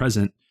lactate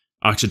present,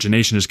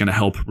 oxygenation is going to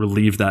help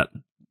relieve that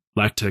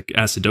lactic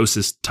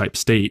acidosis type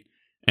state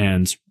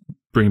and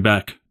bring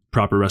back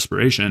proper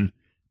respiration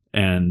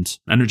and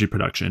energy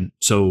production.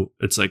 So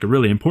it's like a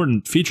really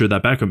important feature of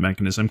that backup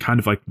mechanism, kind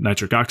of like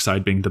nitric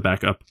oxide being the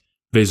backup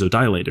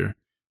vasodilator.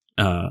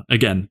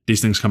 Again,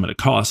 these things come at a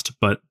cost,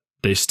 but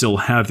they still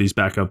have these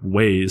backup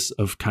ways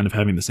of kind of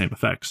having the same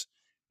effects.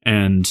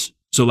 And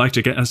so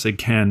lactic acid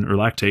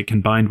lactate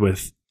can bind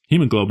with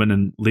hemoglobin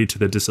and lead to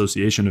the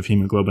dissociation of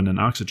hemoglobin and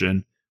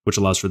oxygen, which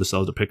allows for the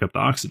cell to pick up the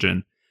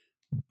oxygen.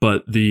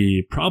 But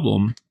the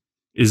problem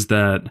is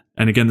that,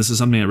 and again, this is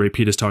something that Ray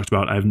Pete has talked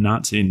about. I have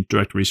not seen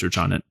direct research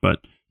on it, but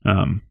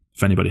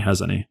if anybody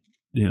has any,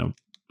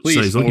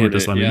 studies looking at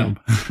this, let me know.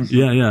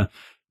 Yeah.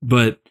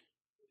 But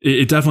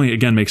it definitely,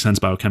 again, makes sense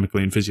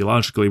biochemically and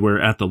physiologically, where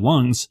at the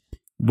lungs,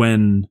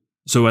 when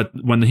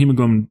the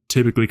hemoglobin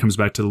typically comes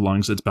back to the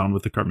lungs, it's bound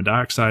with the carbon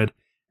dioxide,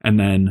 and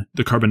then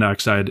the carbon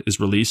dioxide is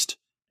released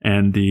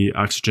and the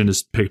oxygen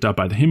is picked up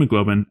by the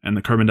hemoglobin, and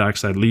the carbon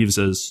dioxide leaves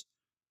as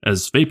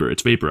vapor.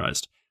 It's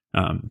vaporized.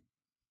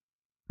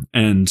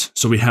 And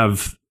so we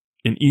have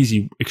an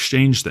easy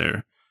exchange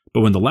there. But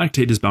when the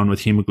lactate is bound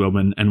with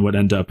hemoglobin and would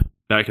end up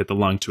back at the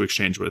lung to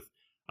exchange with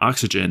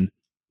oxygen,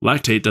 we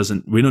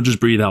don't just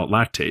breathe out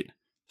lactate.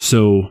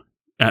 So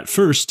at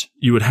first,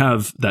 you would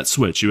have that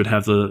switch. You would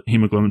have the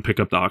hemoglobin pick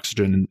up the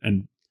oxygen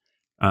and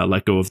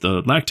let go of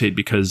the lactate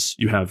because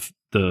you have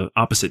the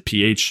opposite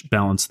pH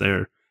balance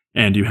there,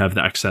 and you have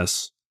the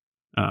excess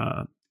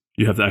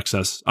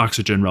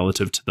oxygen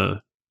relative to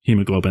the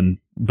hemoglobin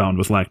bound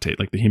with lactate.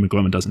 Like the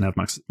hemoglobin doesn't have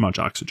much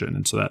oxygen,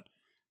 and so that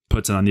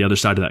puts it on the other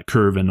side of that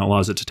curve and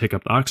allows it to take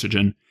up the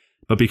oxygen.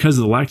 But because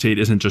the lactate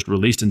isn't just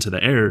released into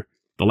the air,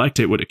 the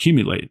lactate would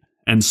accumulate.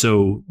 And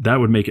so that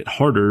would make it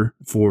harder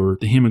for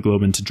the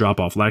hemoglobin to drop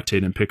off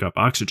lactate and pick up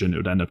oxygen. It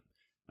would end up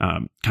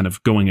kind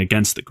of going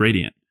against the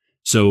gradient.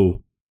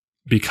 So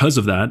because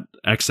of that,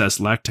 excess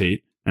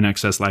lactate and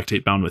excess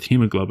lactate bound with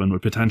hemoglobin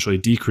would potentially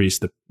decrease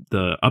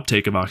the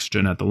uptake of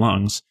oxygen at the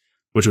lungs,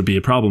 which would be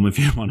a problem if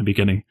you want to be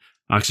getting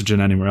oxygen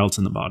anywhere else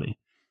in the body.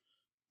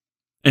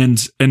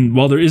 And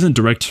while there isn't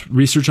direct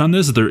research on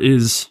this, there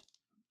is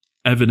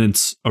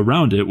evidence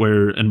around it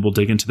and we'll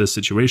dig into this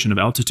situation of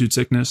altitude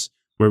sickness,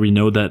 where we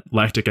know that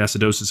lactic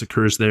acidosis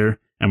occurs there,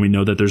 and we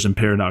know that there's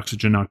impaired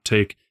oxygen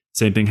uptake.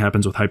 Same thing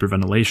happens with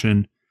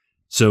hyperventilation.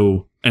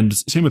 So, and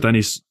same with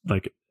any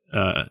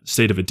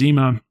state of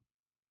edema,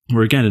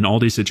 where again, in all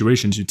these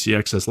situations, you'd see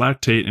excess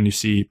lactate and you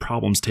see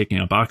problems taking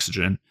up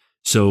oxygen.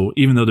 So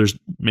even though there's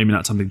maybe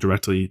not something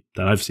directly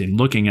that I've seen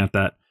looking at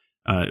that,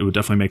 it would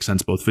definitely make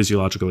sense both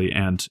physiologically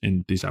and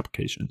in these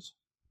applications.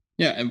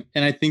 Yeah,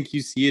 and I think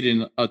you see it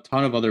in a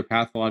ton of other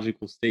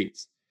pathological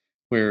states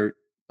where,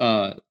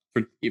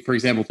 for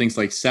example, things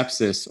like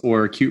sepsis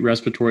or acute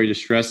respiratory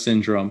distress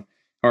syndrome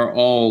are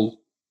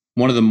all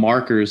one of the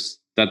markers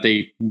that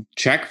they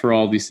check for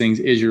all these things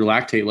is your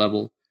lactate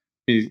level.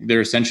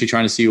 They're essentially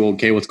trying to see, well,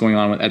 okay, what's going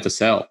on at the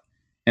cell,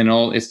 and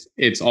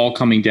it's all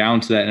coming down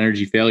to that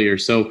energy failure.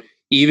 So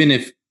even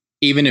if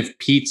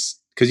Pete's,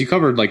 because you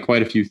covered like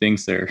quite a few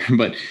things there,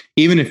 but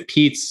even if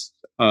Pete's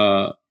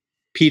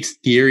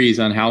theories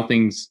on how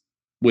things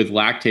with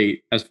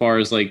lactate, as far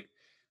as like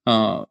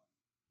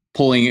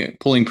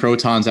pulling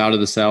protons out of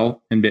the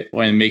cell and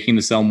making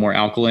the cell more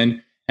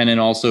alkaline, and then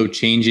also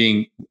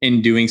changing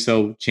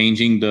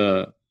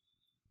the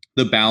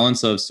the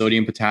balance of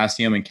sodium,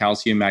 potassium, and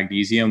calcium,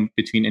 magnesium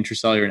between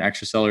intracellular and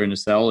extracellular in the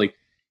cell. Like,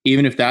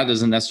 even if that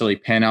doesn't necessarily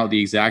pan out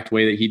the exact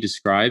way that he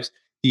describes,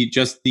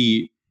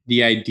 the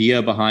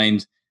idea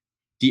behind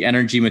the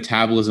energy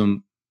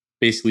metabolism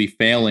basically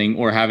failing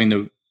or having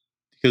the,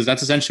 because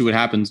that's essentially what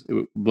happens.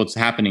 What's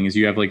happening is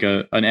you have like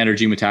an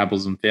energy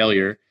metabolism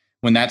failure.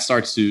 When that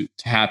starts to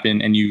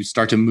happen and you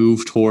start to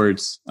move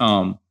towards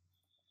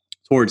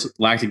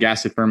lactic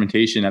acid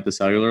fermentation at the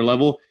cellular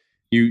level,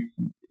 you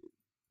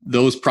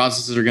those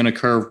processes are going to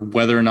occur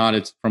whether or not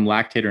it's from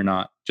lactate or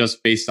not,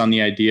 just based on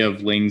the idea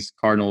of Lang's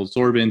cardinal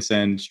absorbance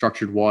and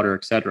structured water,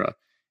 etc.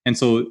 And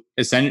so,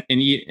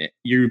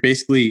 you're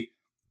basically,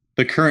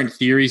 the current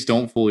theories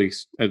don't fully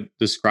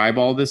describe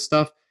all this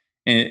stuff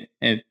in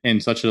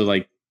such a,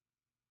 like,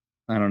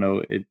 I don't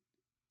know,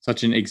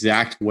 such an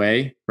exact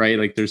way, right?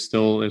 Like, there's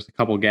a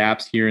couple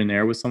gaps here and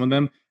there with some of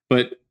them,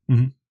 but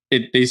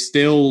they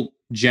still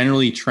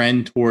generally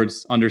trend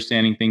towards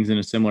understanding things in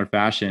a similar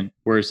fashion,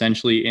 where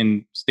essentially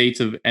in states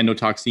of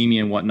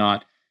endotoxemia and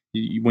whatnot,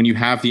 when you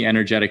have the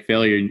energetic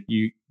failure,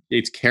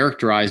 it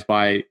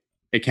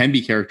can be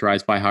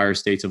characterized by higher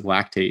states of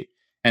lactate.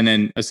 And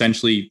then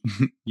essentially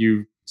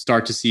you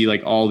start to see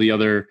like all the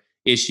other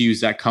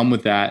issues that come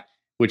with that,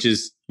 which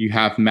is you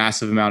have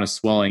massive amount of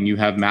swelling, you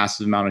have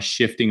massive amount of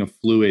shifting of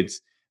fluids,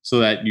 so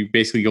that you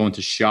basically go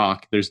into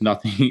shock. There's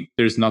nothing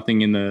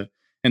in the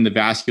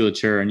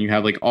vasculature, and you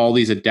have like all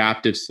these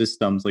adaptive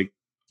systems like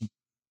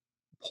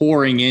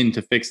pouring in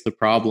to fix the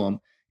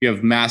problem. You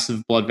have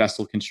massive blood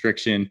vessel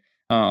constriction,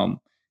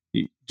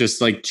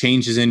 just like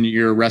changes in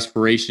your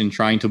respiration,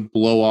 trying to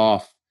blow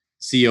off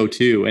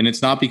CO2. And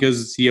it's not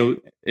because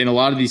in a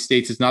lot of these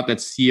states, it's not that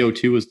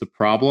CO2 is the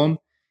problem.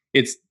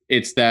 It's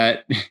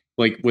that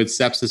like with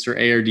sepsis or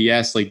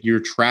ARDS, like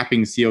you're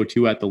trapping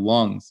CO2 at the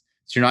lungs.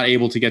 So you're not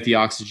able to get the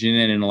oxygen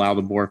in and allow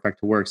the Bohr effect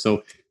to work.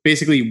 So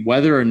basically,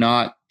 whether or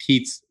not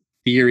Pete's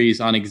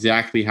theories on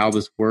exactly how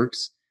this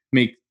works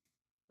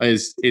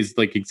is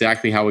like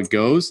exactly how it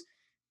goes,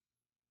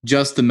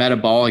 just the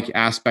metabolic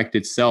aspect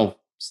itself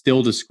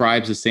still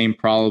describes the same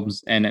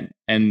problems, and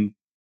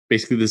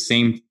basically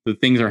the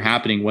things are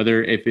happening,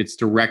 whether if it's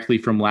directly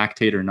from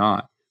lactate or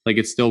not. Like,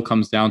 it still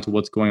comes down to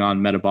what's going on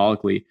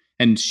metabolically,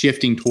 and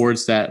shifting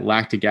towards that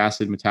lactic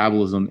acid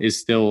metabolism is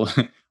still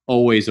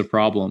always a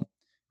problem.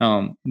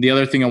 The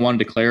other thing I wanted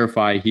to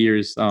clarify here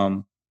is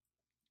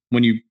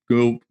when you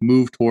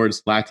move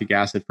towards lactic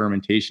acid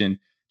fermentation,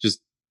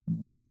 just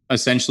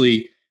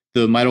essentially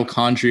the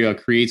mitochondria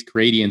creates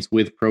gradients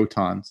with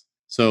protons.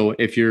 So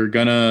if you're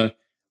gonna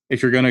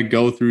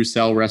go through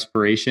cell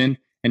respiration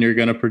and you're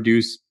gonna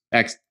produce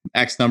X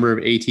number of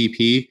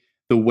ATP,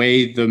 the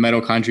way the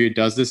mitochondria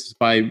does this is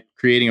by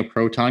creating a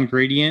proton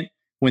gradient.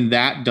 When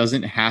that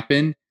doesn't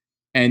happen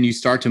and you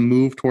start to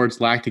move towards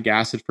lactic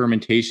acid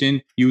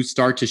fermentation, you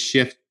start to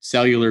shift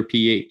cellular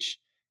pH.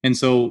 And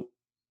so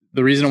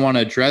the reason I want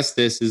to address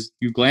this is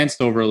you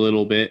glanced over a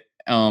little bit.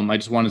 I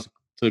just wanted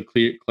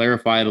to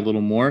clarify it a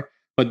little more.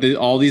 But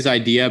all these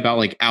idea about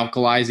like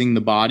alkalizing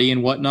the body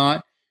and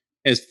whatnot,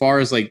 as far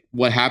as like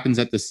what happens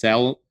at the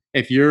cell,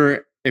 if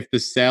the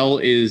cell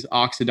is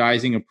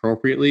oxidizing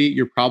appropriately,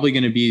 you're probably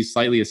going to be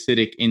slightly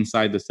acidic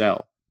inside the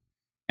cell.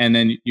 And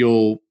then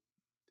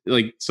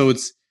so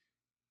it's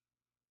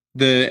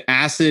the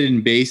acid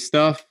and base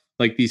stuff,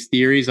 like these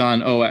theories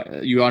on,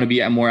 you want to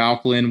be more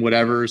alkaline,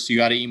 whatever, so you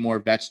got to eat more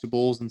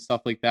vegetables and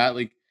stuff like that.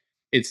 Like,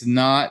 it's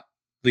not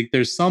like,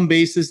 there's some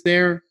basis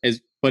there,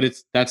 but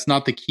that's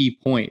not the key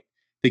point.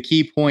 The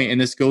key point,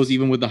 and this goes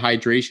even with the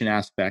hydration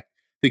aspect,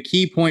 the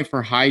key point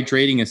for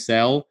hydrating a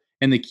cell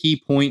and the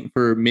key point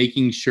for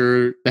making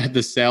sure that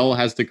the cell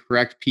has the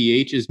correct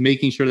pH is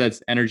making sure that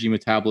its energy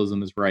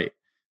metabolism is right.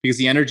 Because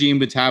the energy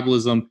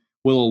metabolism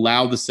will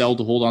allow the cell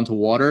to hold on to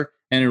water,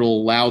 and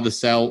it'll allow the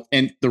cell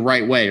in the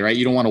right way, right?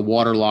 You don't want a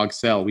waterlogged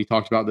cell. We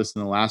talked about this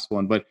in the last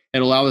one, but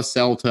it'll allow the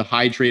cell to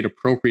hydrate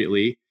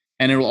appropriately,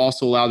 and it'll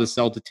also allow the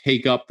cell to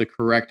take up the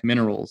correct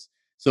minerals.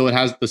 So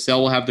the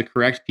cell will have the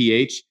correct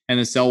pH, and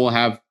the cell will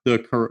have the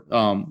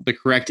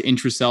correct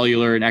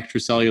intracellular and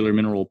extracellular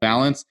mineral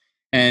balance.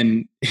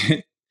 And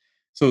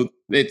so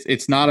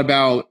it's not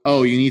about,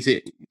 you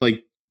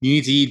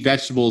need to eat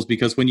vegetables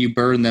because when you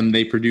burn them,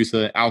 they produce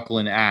an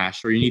alkaline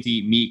ash, or you need to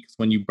eat meat because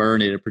when you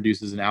burn it, it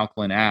produces an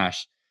alkaline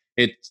ash.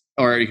 It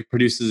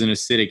produces an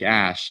acidic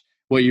ash.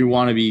 What you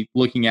want to be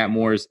looking at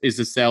more is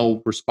the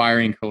cell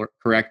respiring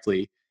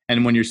correctly.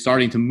 And when you're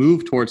starting to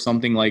move towards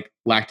something like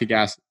lactic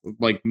acid,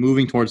 like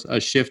moving towards a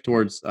shift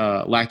towards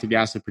lactic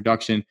acid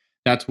production,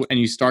 and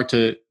you start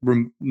to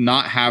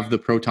not have the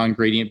proton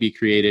gradient be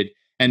created,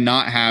 and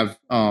not have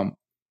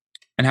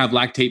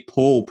lactate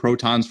pull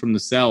protons from the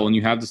cell, and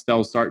you have the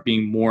cell start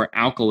being more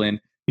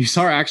alkaline, you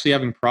start actually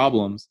having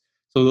problems.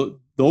 So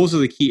those are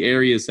the key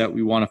areas that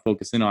we want to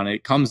focus in on.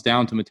 It comes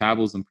down to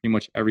metabolism pretty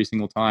much every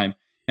single time.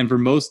 And for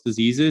most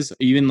diseases,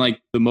 even like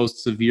the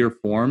most severe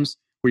forms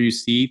where you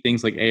see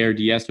things like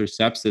ARDS or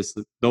sepsis,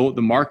 though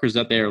the markers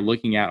that they are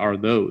looking at are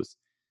lactate,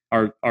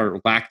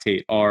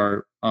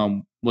 are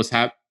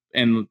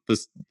and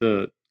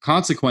the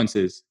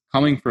consequences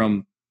coming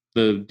from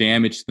the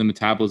damage to the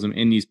metabolism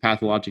in these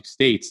pathologic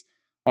states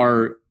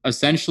are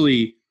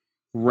essentially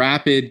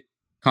rapid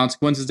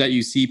consequences that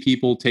you see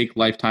people take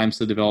lifetimes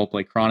to develop,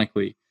 like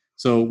chronically.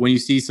 So when you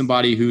see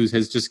somebody who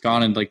has just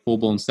gone in like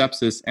full-blown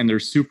sepsis and they're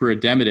super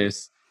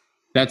edematous,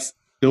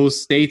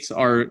 those states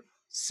are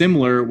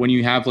similar when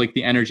you have like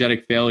the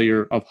energetic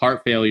failure of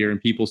heart failure and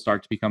people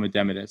start to become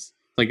edematous.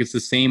 Like it's the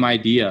same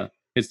idea.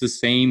 It's the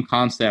same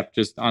concept,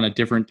 just on a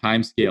different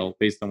time scale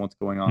based on what's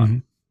going on. Mm-hmm.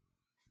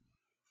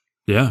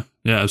 Yeah,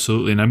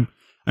 absolutely. And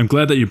I'm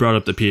glad that you brought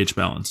up the pH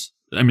balance.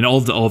 I mean, all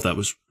of that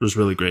was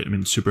really great. I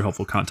mean, super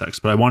helpful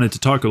context. But I wanted to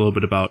talk a little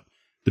bit about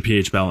the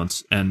pH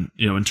balance, and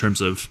in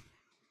terms of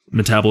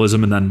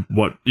metabolism, and then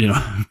what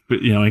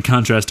in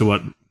contrast to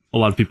what a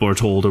lot of people are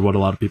told or what a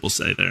lot of people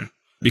say there,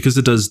 because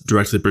it does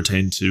directly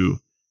pertain to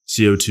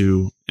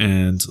CO2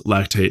 and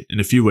lactate in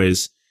a few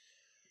ways.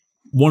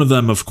 One of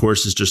them, of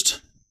course, is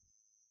just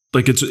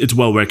like it's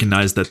well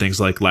recognized that things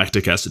like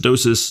lactic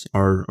acidosis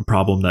are a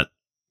problem that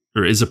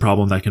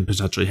can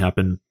potentially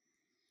happen,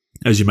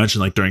 as you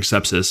mentioned, like during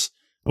sepsis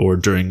or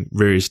during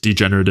various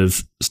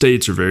degenerative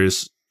states or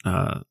various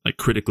like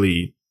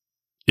critically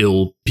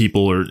ill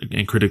people or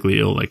in critically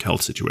ill like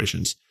health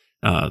situations.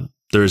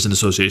 There is an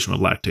association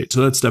with lactate,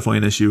 so that's definitely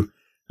an issue.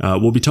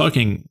 We'll be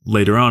talking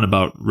later on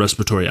about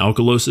respiratory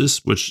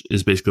alkalosis, which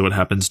is basically what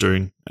happens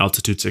during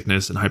altitude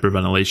sickness and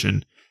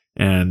hyperventilation,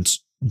 and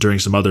during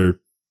some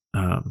other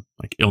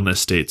like illness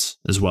states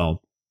as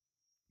well.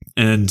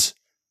 And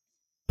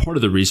part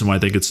of the reason why I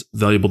think it's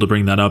valuable to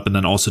bring that up, and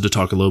then also to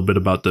talk a little bit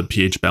about the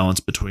pH balance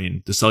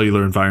between the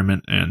cellular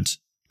environment and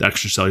the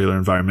extracellular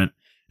environment,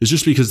 is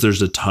just because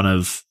there's a ton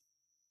of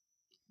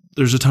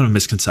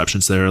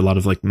misconceptions there, a lot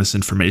of like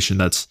misinformation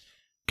that's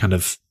kind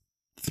of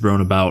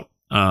thrown about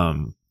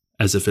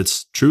as if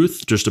it's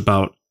truth, just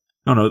about,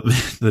 I don't know,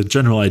 the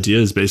general idea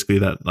is basically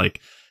that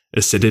like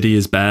acidity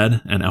is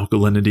bad and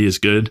alkalinity is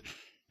good.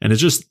 And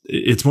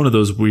it's one of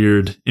those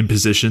weird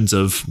impositions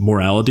of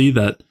morality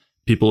that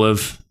people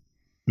have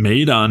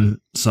made on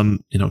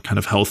some, kind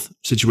of health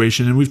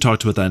situation. And we've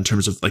talked about that in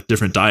terms of like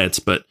different diets,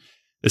 but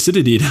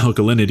acidity and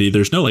alkalinity,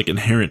 there's no like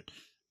inherent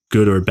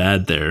good or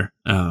bad there.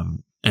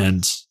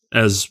 And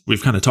as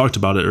we've kind of talked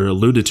about it or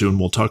alluded to, and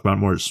we'll talk about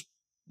more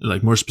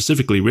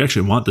specifically, we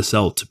actually want the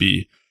cell to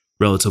be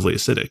relatively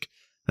acidic.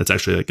 That's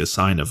actually like a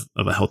sign of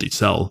a healthy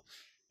cell.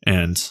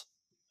 And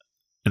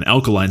an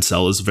alkaline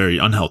cell is a very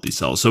unhealthy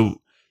cell. So,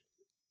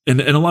 and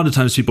a lot of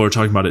times people are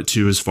talking about it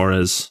too, as far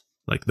as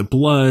like the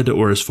blood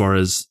or as far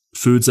as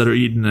foods that are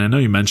eaten. And I know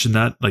you mentioned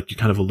that, like you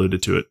kind of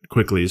alluded to it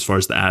quickly as far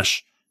as the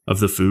ash of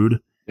the food.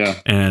 Yeah.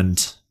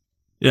 And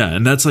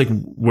that's like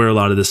where a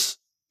lot of this,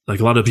 like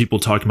a lot of people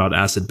talking about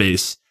acid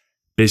base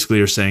basically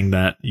are saying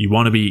that you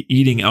want to be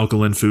eating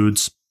alkaline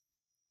foods,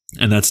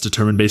 and that's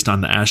determined based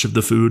on the ash of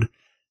the food.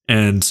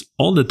 And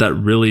all that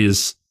really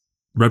is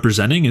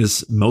representing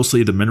is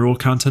mostly the mineral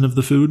content of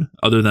the food,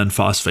 other than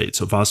phosphate.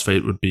 So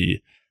phosphate would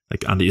be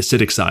like on the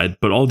acidic side,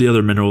 but all the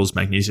other minerals,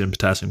 magnesium,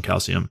 potassium,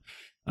 calcium,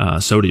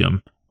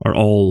 sodium,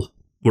 will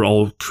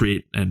all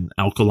create an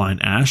alkaline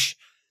ash.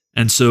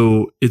 And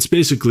so it's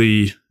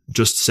basically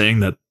just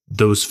saying that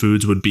those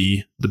foods would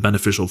be the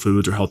beneficial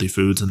foods or healthy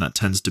foods, and that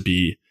tends to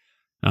be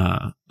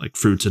like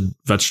fruits and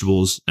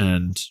vegetables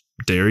and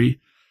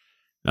dairy.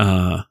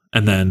 And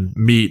then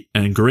meat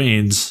and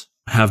grains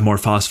have more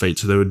phosphate,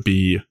 so they would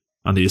be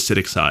on the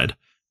acidic side.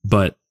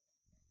 But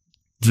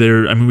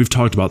we've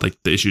talked about like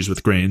the issues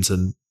with grains,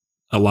 and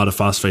a lot of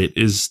phosphate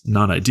is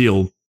not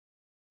ideal.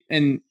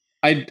 And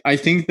I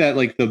think that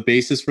like the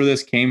basis for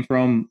this came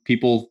from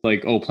people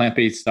like, oh,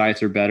 plant-based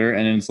diets are better.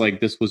 And it's like,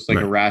 this was like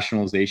a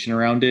rationalization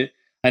around it.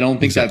 I don't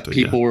think that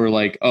people were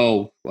like,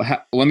 oh,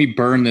 let me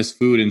burn this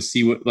food and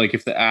see what, like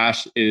if the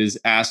ash is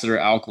acid or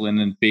alkaline,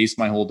 and base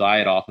my whole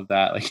diet off of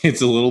that. Like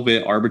it's a little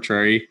bit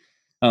arbitrary.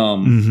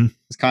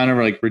 It's kind of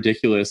like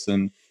ridiculous.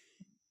 And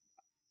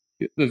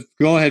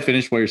go ahead,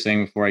 finish what you're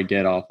saying before I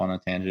get off on a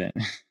tangent.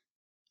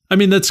 I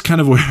mean, that's kind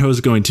of where I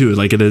was going to.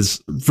 Like, it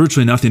has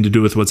virtually nothing to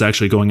do with what's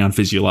actually going on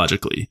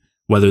physiologically,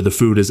 whether the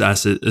food is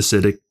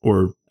acidic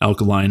or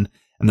alkaline,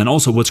 and then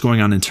also what's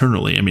going on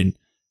internally. I mean,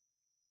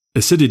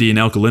 acidity and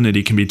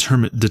alkalinity can be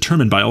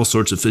determined by all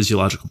sorts of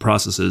physiological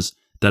processes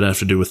that have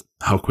to do with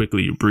how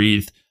quickly you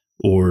breathe,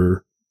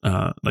 or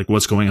like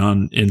what's going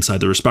on inside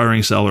the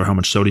respiring cell, or how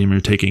much sodium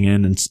you're taking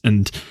in,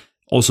 and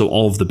also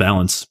all of the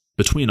balance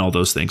between all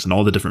those things and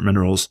all the different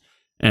minerals.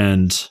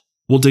 And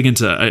we'll dig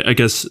into, I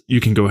guess you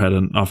can go ahead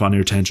and off on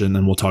your tangent, and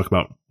then we'll talk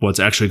about what's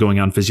actually going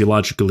on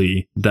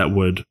physiologically that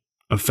would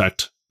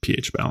affect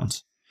pH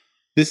balance.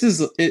 It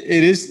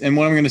is, and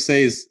what I'm going to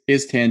say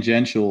is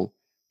tangential,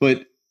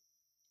 but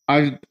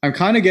I'm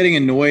kind of getting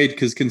annoyed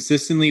because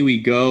consistently we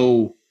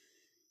go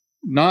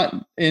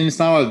and it's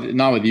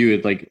not with you,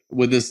 like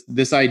with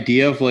this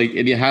idea of like,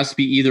 it has to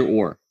be either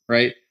or,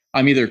 right?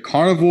 I'm either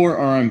carnivore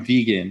or I'm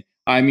vegan.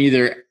 I'm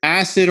either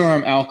acid or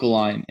I'm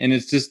alkaline. And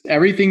it's just,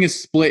 everything is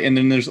split. And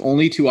then there's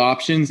only two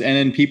options. And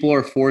then people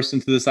are forced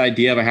into this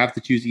idea of I have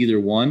to choose either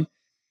one,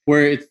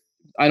 where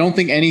I don't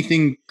think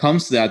anything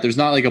comes to that. There's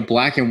not like a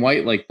black and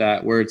white like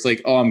that where it's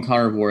like, oh, I'm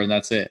carnivore and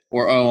that's it,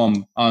 or oh,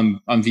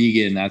 I'm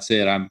vegan, that's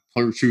it. I'm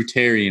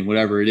fruitarian,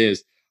 whatever it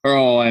is, or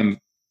oh,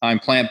 I'm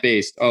plant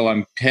based. Oh,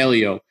 I'm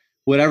paleo.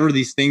 Whatever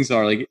these things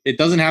are, like it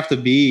doesn't have to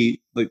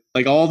be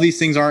like all these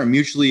things aren't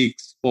mutually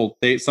well.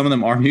 Some of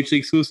them are mutually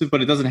exclusive,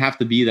 but it doesn't have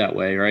to be that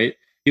way, right?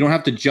 You don't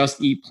have to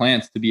just eat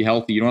plants to be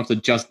healthy. You don't have to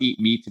just eat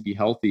meat to be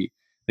healthy.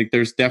 Like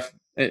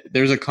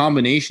there's a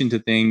combination to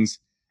things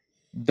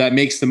that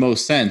makes the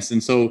most sense.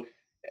 And so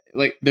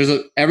like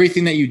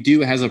everything that you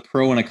do has a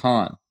pro and a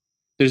con.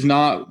 There's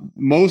not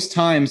most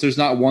times there's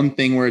not one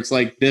thing where it's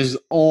like there's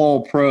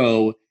all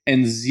pro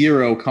and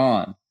zero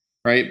con,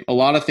 right? A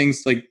lot of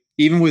things like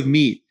even with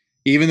meat,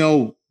 even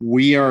though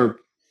we are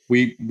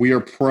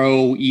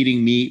pro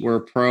eating meat, we're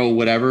pro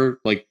whatever,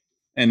 like,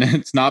 and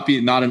it's not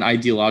an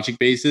ideologic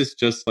basis,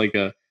 just like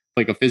a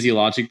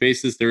physiologic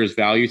basis. There is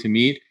value to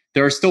meat.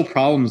 There are still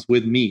problems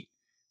with meat.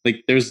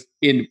 Like there's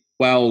in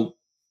while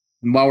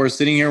we're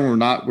sitting here,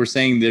 we're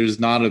saying there's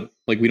not a,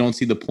 like, we don't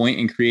see the point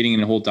in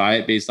creating a whole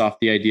diet based off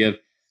the idea of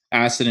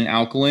acid and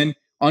alkaline.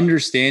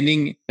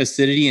 Understanding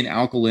acidity and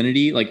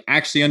alkalinity, like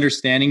actually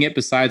understanding it,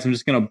 besides I'm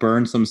just going to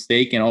burn some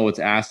steak and oh, it's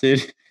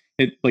acid.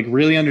 It, like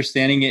really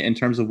understanding it in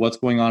terms of what's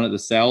going on at the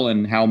cell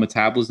and how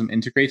metabolism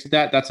integrates with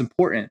that, that's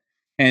important.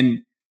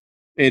 And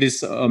it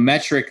is a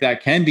metric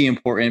that can be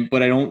important,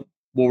 but what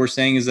we're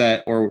saying is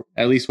that, or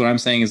at least what I'm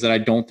saying is that I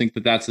don't think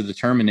that that's a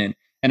determinant.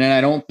 And then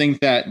I don't think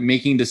that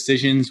making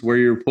decisions where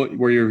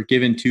you're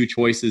given two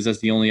choices as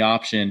the only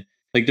option,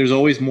 like there's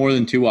always more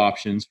than two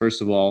options,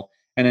 first of all.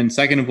 And then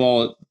second of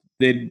all,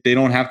 they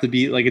don't have to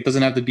be like, it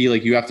doesn't have to be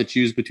like you have to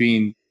choose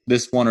between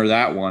this one or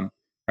that one,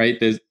 right?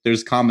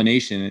 There's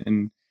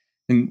combination.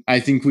 And I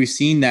think we've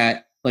seen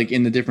that like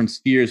in the different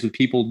spheres with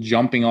people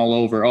jumping all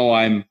over, oh,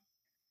 I'm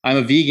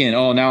a vegan.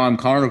 Oh, now I'm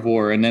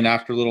carnivore. And then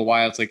after a little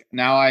while, it's like,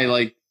 now I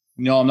like,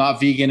 I'm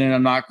not vegan and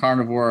I'm not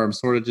carnivore. I'm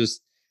sort of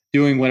just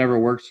doing whatever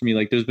works for me.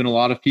 Like there's been a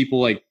lot of people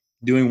like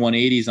doing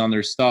 180s on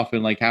their stuff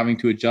and like having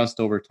to adjust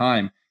over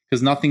time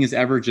because nothing is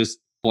ever just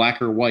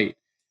black or white,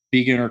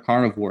 vegan or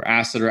carnivore,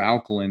 acid or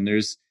alkaline.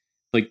 There's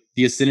like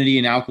the acidity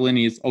and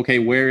alkalinity is okay.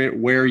 Where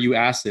are you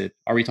acid?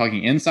 Are we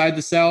talking inside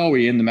the cell? Are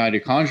we in the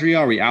mitochondria?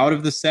 Are we out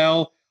of the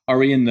cell? Are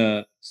we in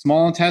the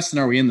small intestine?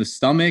 Are we in the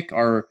stomach?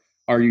 Are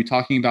you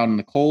talking about in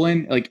the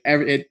colon? Like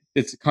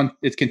it's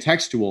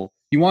contextual.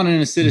 You want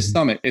an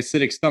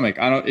acidic stomach.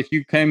 I don't. If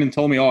you came and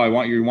told me, oh, I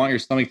want your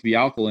stomach to be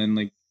alkaline,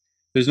 like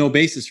there's no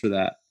basis for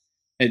that.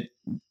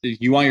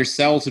 You want your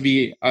cell to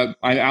be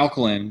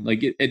alkaline, like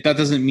that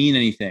doesn't mean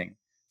anything.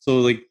 So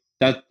like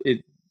that,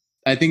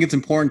 I think it's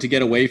important to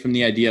get away from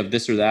the idea of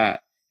this or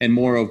that and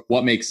more of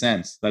what makes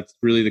sense. That's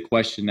really the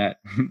question that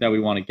we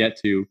want to get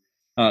to.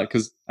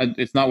 Because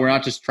we're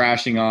not just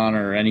trashing on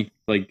or any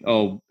like,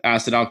 oh,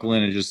 acid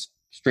alkaline is just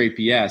straight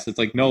BS. It's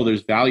like, no,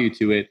 there's value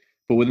to it,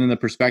 but within the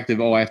perspective,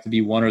 oh, I have to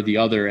be one or the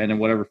other, and then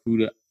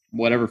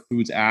whatever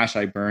food's ash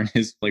I burn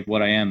is like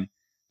what I am.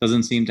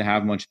 Doesn't seem to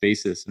have much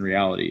basis in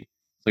reality.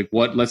 It's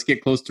like, let's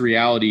get close to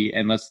reality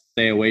and let's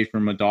stay away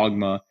from a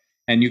dogma.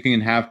 And you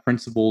can have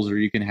principles or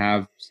you can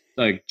have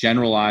like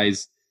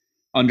generalized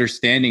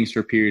understandings for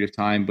a period of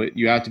time, but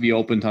you have to be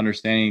open to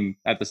understanding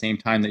at the same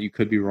time that you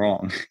could be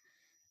wrong.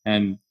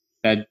 And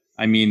that,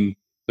 I mean,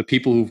 the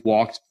people who've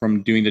walked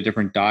from doing the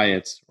different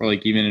diets, or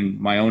like even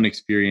in my own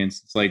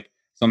experience, it's like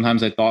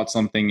sometimes I thought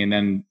something and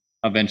then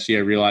eventually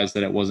I realized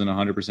that it wasn't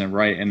 100%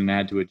 right and then I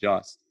had to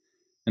adjust.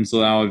 And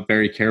so now I'm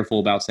very careful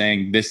about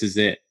saying this is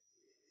it.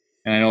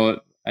 And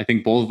I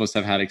think both of us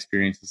have had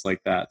experiences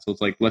like that. So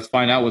it's like, let's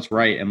find out what's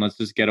right and let's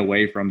just get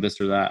away from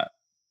this or that.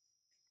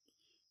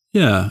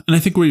 Yeah. And I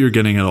think what you're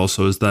getting at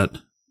also is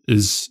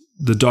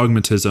the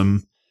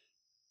dogmatism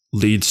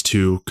leads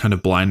to kind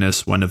of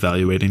blindness when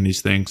evaluating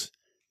these things.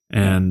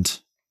 And,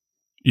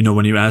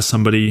 when you ask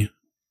somebody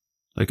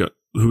like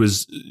who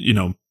is,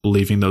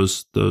 believing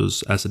those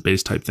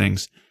acid-base type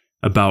things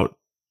about,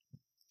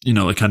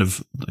 like kind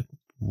of like,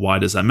 why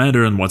does that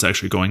matter and what's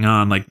actually going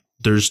on? Like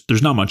there's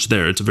not much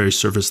there. It's a very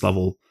surface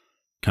level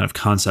kind of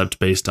concept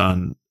based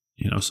on,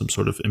 some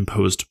sort of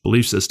imposed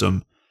belief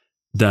system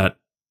that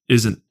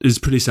is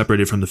pretty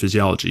separated from the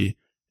physiology.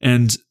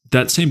 And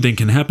that same thing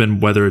can happen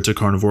whether it's a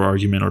carnivore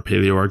argument or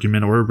paleo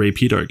argument or a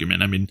repeat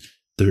argument. I mean,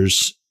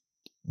 there's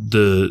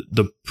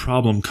the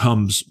problem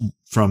comes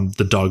from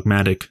the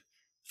dogmatic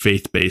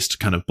faith-based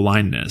kind of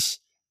blindness,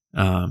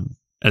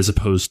 as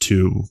opposed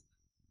to,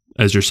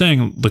 as you're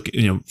saying, look,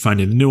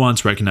 finding the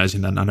nuance,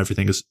 recognizing that not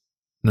everything is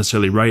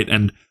necessarily right.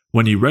 And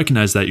when you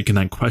recognize that, you can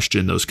then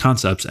question those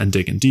concepts and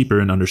dig in deeper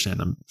and understand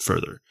them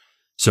further.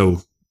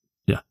 So,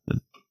 yeah.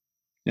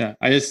 Yeah.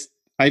 I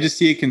just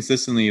see it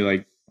consistently,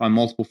 like on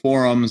multiple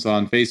forums,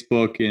 on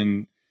Facebook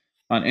and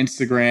on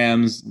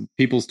Instagrams,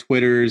 people's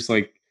Twitters,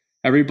 like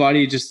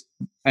everybody just,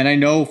 and I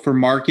know for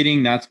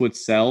marketing, that's what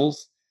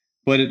sells,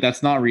 but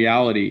that's not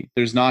reality.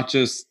 There's not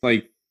just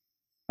like,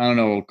 I don't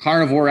know,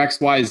 carnivore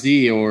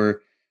XYZ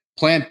or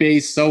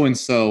plant-based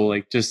so-and-so,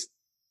 like just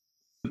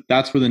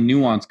that's where the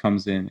nuance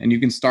comes in. And you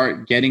can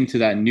start getting to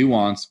that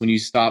nuance when you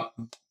stop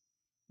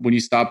when you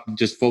stop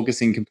just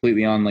focusing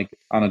completely on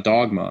on a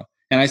dogma.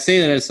 And I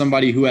say that as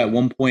somebody who at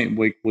one point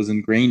was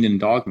ingrained in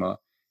dogma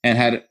and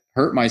had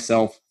hurt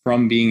myself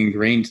from being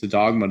ingrained to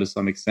dogma to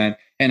some extent,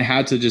 and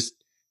had to just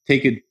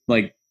take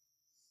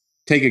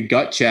a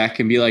gut check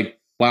and be like,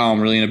 wow,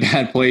 I'm really in a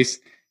bad place.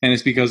 And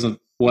it's because of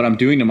what I'm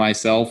doing to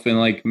myself.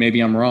 And maybe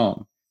I'm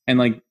wrong.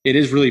 And it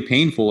is really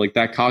painful.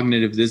 That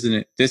cognitive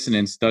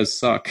dissonance does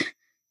suck.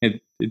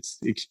 It's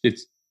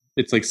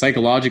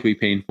psychologically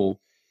painful,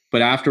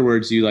 but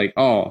afterwards you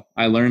oh,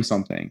 I learned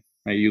something,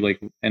 right?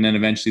 And then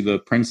eventually the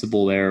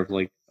principle there of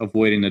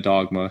avoiding the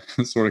dogma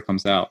sort of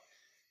comes out.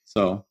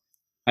 So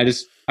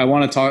I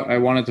wanted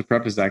to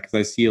preface that because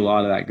I see a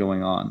lot of that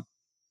going on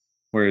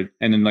and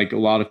then a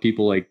lot of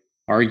people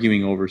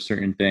arguing over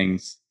certain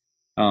things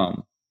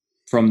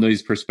from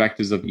these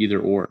perspectives of either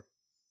or,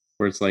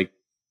 where it's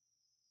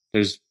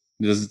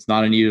it's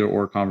not an either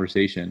or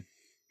conversation.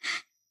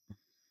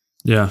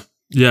 Yeah.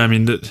 I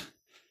mean,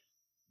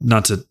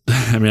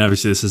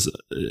 obviously this is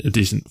a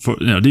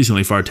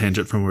decently far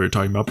tangent from what we were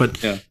talking about,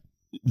 but yeah,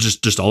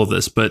 just all of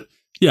this. But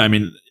yeah, I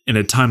mean, in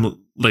a time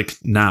like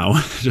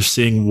now, just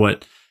seeing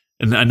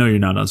and I know you're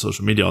not on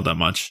social media all that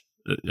much,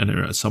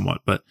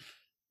 somewhat, but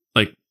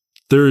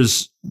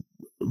there's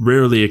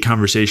rarely a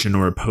conversation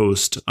or a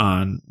post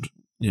on,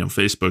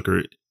 Facebook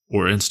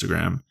or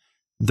Instagram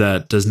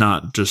that does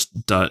not just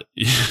I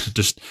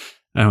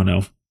don't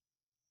know,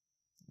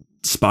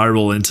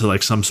 spiral into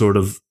some sort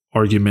of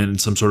argument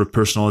and some sort of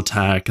personal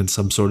attack and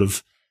some sort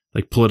of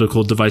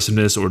political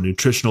divisiveness or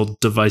nutritional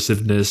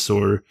divisiveness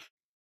or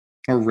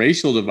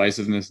racial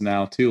divisiveness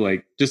now too.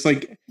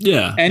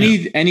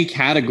 Any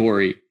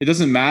category, it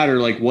doesn't matter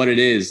what it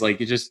is.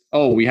 It just,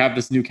 we have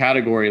this new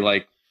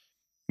category,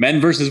 men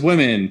versus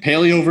women,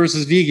 paleo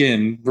versus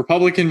vegan,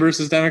 Republican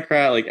versus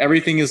Democrat.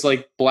 Everything is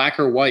black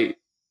or white.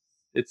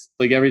 It's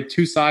every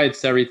two sides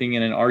to everything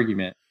in an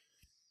argument.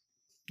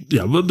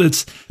 Yeah, well,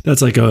 that's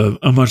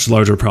a much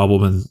larger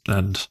problem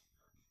and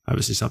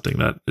obviously something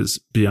that is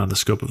beyond the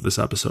scope of this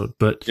episode.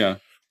 But yeah,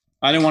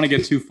 I didn't want to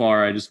get too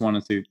far. I just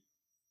wanted to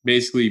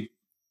basically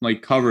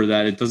cover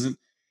that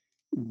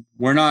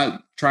we're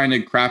not trying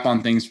to crap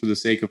on things for the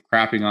sake of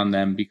crapping on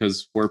them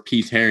because we're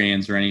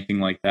Petarians or anything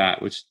like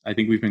that, which I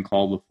think we've been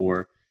called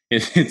before.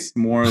 It's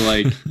more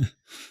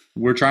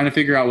we're trying to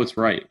figure out what's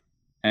right.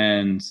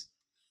 And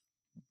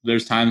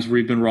there's times where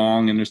we've been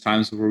wrong and there's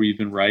times where we've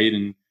been right.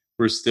 And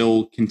we're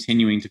still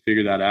continuing to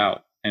figure that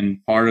out.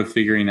 And part of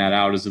figuring that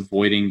out is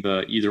avoiding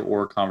the either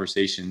or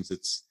conversations.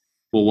 It's,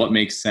 well, what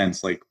makes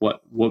sense?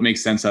 What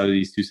makes sense out of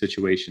these two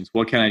situations?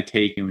 What can I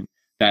take and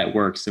that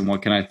works? And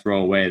what can I throw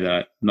away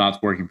that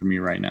not working for me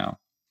right now?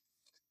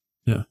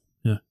 Yeah.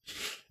 Yeah.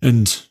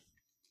 And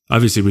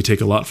obviously we take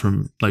a lot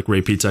from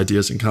Ray Peat's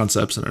ideas and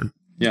concepts and are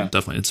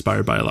definitely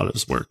inspired by a lot of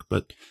his work.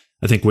 But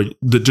I think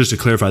just to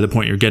clarify, the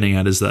point you're getting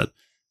at is that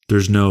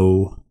there's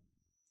no,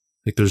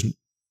 there's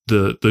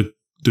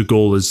the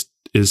goal is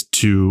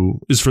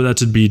for that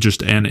to be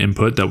just an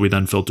input that we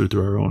then filter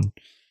through our own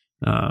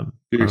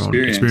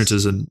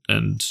experiences and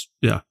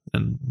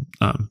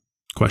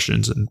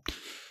questions and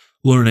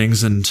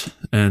learnings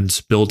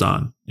and build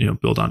on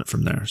it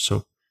from there.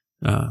 So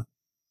are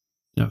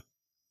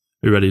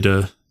you ready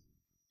to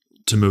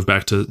move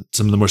back to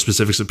some of the more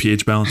specifics of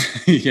pH balance?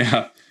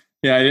 Yeah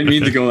I didn't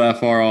mean to go that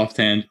far off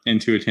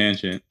into a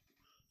tangent.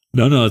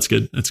 No, that's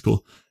good. That's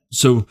cool.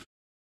 So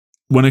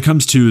when it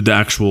comes to the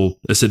actual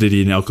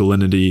acidity and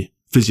alkalinity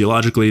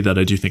physiologically, that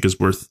I do think is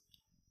worth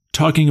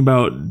talking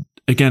about,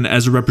 again,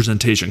 as a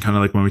representation, kind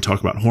of like when we talk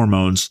about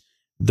hormones,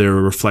 they're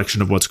a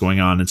reflection of what's going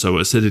on. And so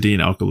acidity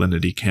and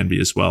alkalinity can be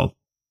as well.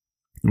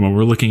 And when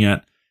we're looking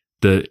at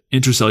the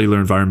intracellular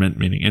environment,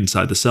 meaning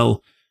inside the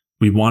cell,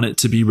 we want it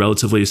to be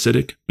relatively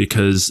acidic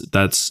because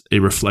that's a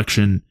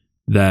reflection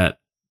that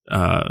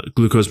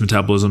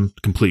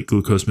complete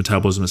glucose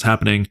metabolism is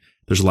happening.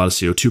 There's a lot of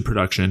CO2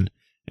 production.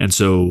 And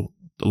so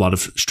a lot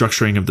of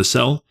structuring of the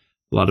cell,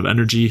 a lot of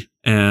energy,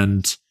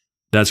 and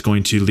that's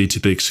going to lead to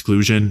the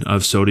exclusion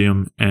of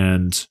sodium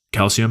and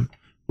calcium,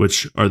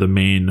 which are the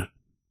main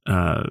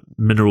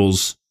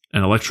minerals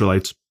and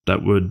electrolytes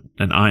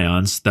and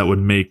ions that would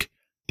make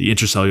the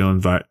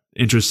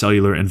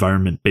intracellular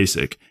environment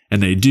basic.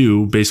 And they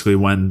do basically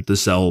when the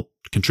cell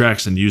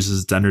contracts and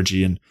uses its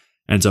energy and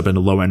ends up in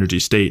a low energy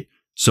state,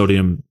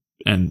 sodium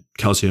and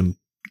calcium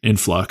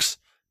influx,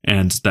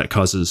 and that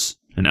causes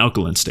an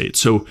alkaline state.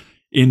 So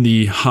in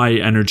the high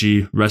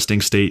energy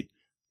resting state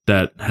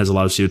that has a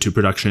lot of CO2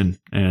 production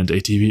and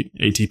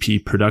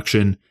ATP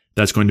production,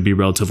 that's going to be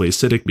relatively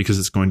acidic because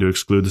it's going to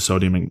exclude the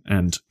sodium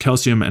and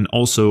calcium. And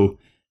also,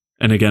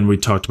 and again, we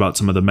talked about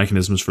some of the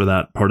mechanisms for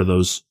that, part of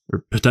those,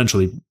 or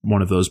potentially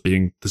one of those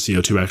being the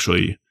CO2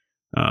 actually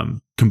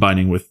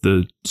combining with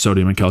the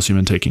sodium and calcium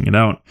and taking it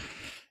out.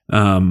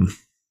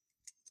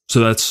 So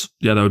that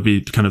would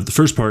be kind of the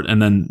first part. And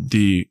then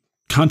the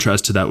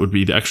contrast to that would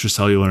be the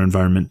extracellular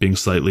environment being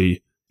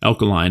slightly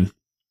alkaline.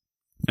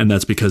 And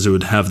that's because it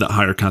would have that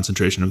higher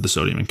concentration of the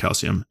sodium and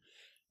calcium.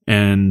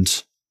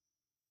 And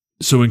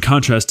so in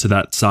contrast to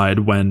that side,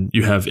 when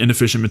you have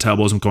inefficient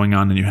metabolism going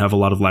on and you have a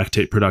lot of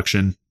lactate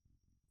production,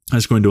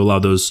 That's going to allow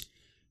those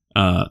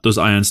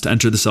ions to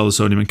enter the cell, the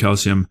sodium and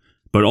calcium.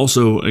 But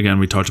also, again,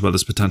 we talked about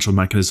this potential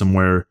mechanism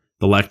where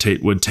the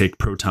lactate would take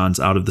protons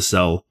out of the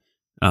cell,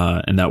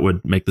 and that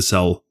would make the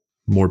cell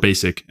more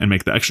basic and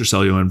make the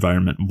extracellular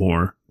environment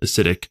more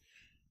acidic.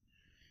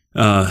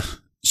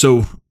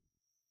 So,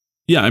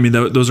 yeah, I mean,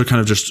 those are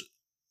kind of just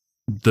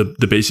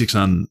the basics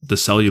on the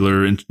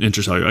cellular,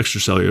 intracellular,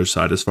 extracellular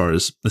side as far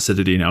as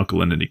acidity and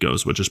alkalinity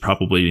goes, which is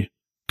probably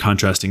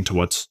contrasting to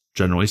what's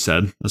generally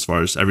said as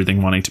far as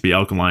everything wanting to be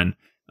alkaline.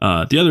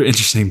 The other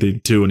interesting thing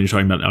too, when you're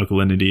talking about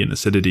alkalinity and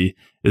acidity,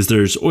 is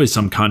there's always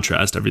some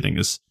contrast.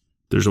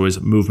 There's always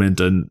a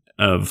movement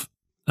of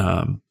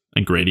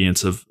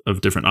gradients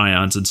of different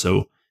ions. And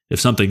so if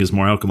something is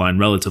more alkaline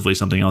relatively,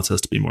 something else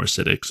has to be more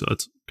acidic. So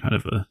it's kind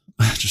of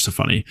just a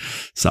funny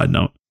side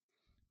note.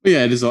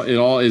 Yeah, it is. It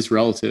all is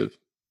relative.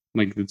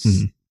 Like it's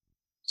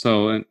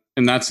so,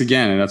 and that's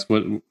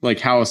what, like,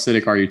 how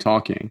acidic are you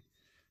talking?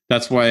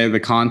 That's why the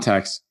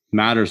context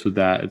matters with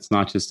that. It's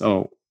not just,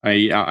 oh,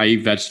 I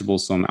eat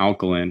vegetables, so I'm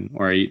alkaline,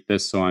 or I eat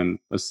this, so I'm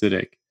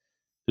acidic.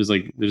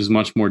 There's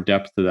much more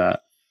depth to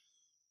that.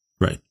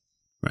 Right.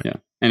 Yeah.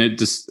 And it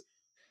just,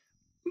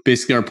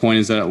 basically our point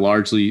is that it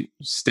largely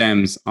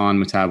stems on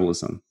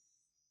metabolism.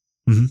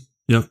 Mm-hmm.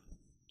 Yep.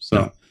 So,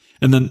 yeah.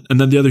 And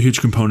then the other huge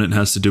component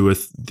has to do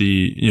with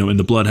in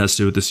the blood has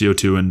to do with the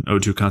CO2 and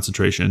O2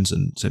 concentrations,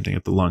 and same thing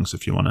at the lungs,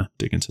 if you want to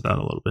dig into that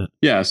a little bit.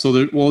 Yeah. So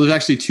there's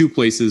actually two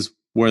places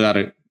where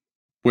that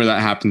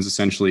happens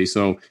essentially.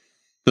 So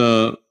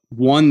the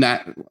one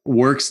that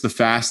works the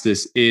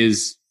fastest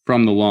is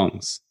from the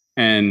lungs.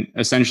 And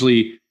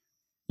essentially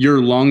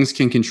your lungs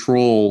can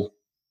control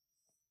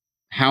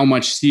how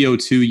much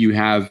CO2 you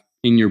have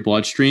in your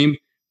bloodstream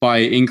by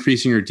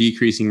increasing or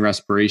decreasing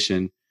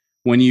respiration.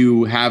 When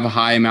you have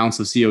high amounts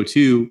of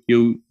CO2,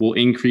 you will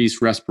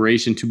increase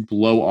respiration to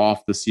blow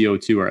off the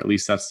CO2, or at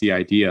least that's the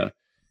idea.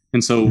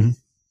 And so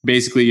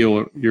basically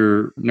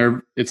your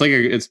nerve, it's like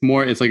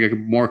a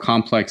more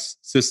complex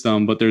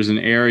system, but there's an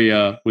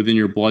area within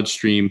your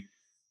bloodstream.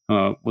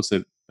 I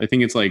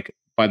think it's like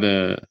I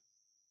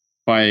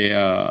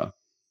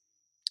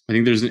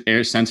think there's an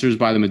air sensors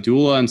by the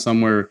medulla and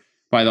somewhere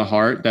by the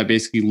heart that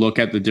basically look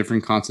at the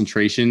different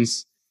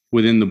concentrations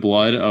within the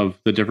blood of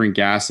the different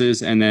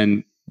gases. And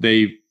then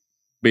they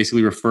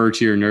basically refer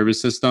to your nervous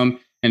system,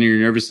 and your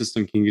nervous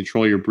system can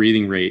control your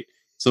breathing rate.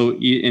 So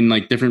in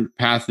like different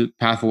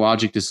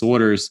pathologic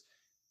disorders,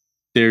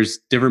 there's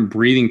different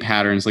breathing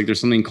patterns. Like there's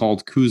something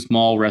called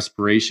Kussmaul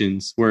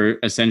respirations, where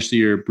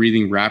essentially you're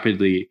breathing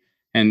rapidly,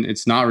 and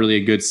it's not really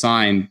a good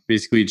sign.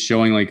 Basically, it's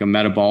showing like a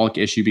metabolic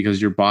issue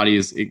because your body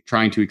is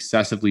trying to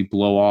excessively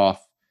blow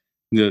off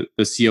the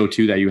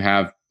CO2 that you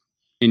have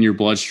in your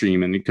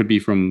bloodstream. And it could be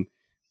from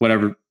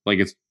whatever, like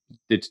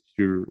it's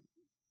your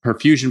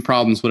perfusion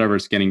problems, whatever.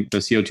 It's getting, the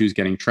CO2 is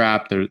getting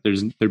trapped. They're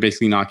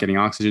basically not getting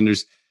oxygen.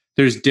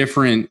 There's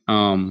different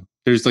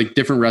there's like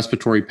different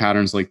respiratory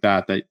patterns like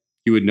that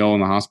you would know in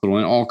the hospital,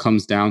 and it all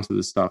comes down to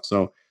this stuff.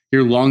 So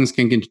your lungs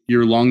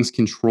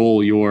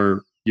control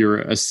your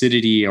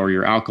acidity or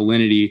your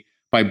alkalinity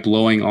by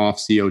blowing off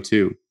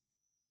CO2.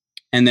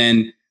 And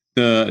then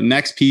the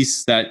next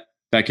piece that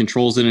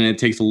controls it, and it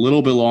takes a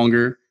little bit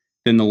longer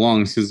than the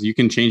lungs, because you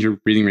can change your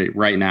breathing rate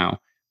right now,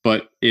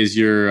 but is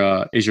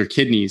your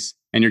kidneys.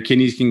 And your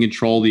kidneys can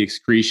control the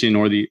excretion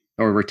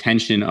or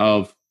retention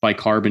of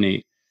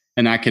bicarbonate,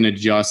 and that can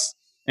adjust.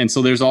 And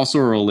so there's also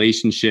a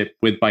relationship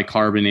with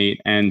bicarbonate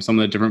and some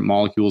of the different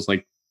molecules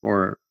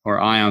or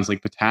ions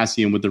like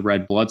potassium with the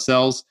red blood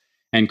cells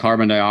and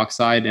carbon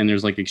dioxide, and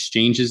there's like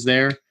exchanges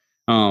there.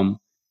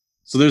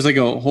 So there's like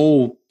a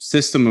whole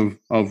system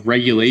of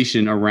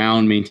regulation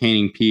around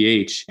maintaining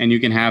pH, and you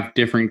can have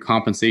different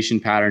compensation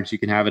patterns. You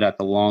can have it at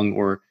the lung,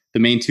 or the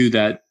main two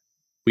that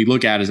we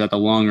look at is at the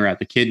lung or at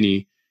the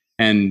kidney.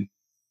 And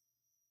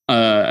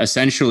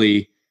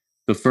essentially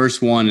the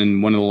first one,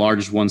 and one of the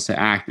largest ones to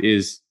act,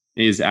 is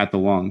at the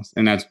lungs,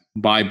 and that's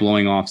by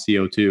blowing off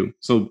CO2.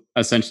 So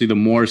essentially the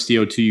more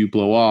CO2 you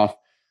blow off,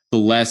 the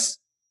less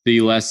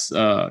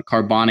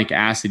carbonic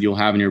acid you'll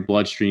have in your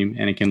bloodstream,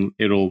 and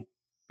it'll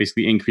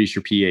basically increase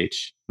your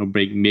pH. It'll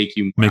make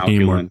you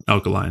more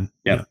alkaline.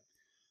 Yeah.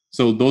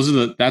 So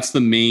that's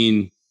the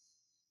main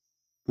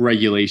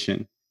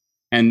regulation.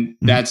 And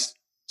that's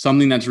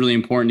something that's really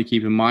important to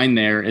keep in mind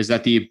there, is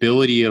that the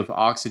ability of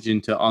oxygen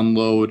to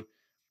unload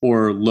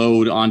or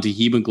load onto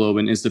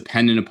hemoglobin is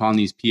dependent upon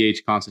these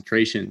pH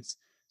concentrations.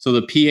 So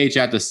the pH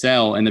at the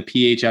cell and the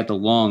pH at the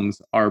lungs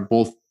are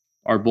both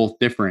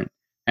different.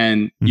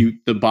 And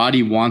the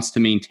body wants to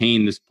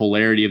maintain this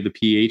polarity of the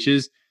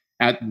pHs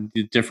at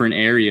the different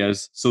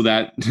areas so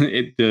that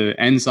the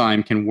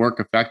enzyme can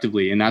work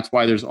effectively. And that's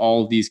why there's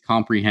all of these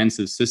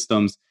comprehensive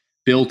systems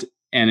built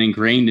and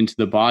ingrained into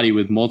the body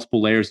with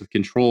multiple layers of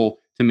control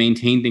to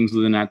maintain things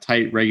within that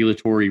tight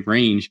regulatory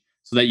range,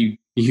 so that you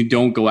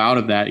don't go out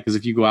of that. Because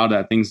if you go out of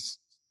that, things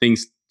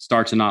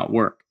start to not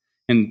work.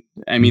 And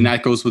I mean,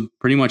 that goes with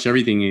pretty much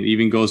everything. It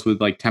even goes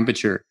with like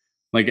temperature.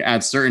 Like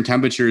at certain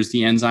temperatures,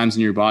 the enzymes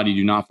in your body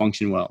do not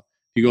function well.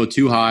 you go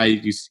too high,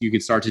 you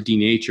can start to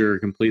denature,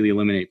 completely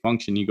eliminate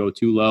function. You go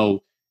too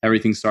low,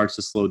 everything starts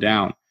to slow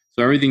down.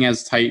 So everything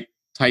has tight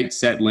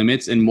set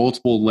limits and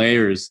multiple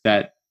layers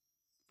that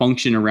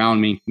function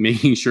around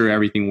making sure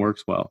everything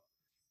works well.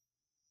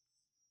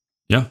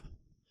 Yeah.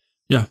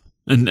 Yeah.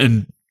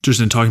 And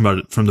just in talking about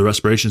it from the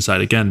respiration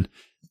side, again,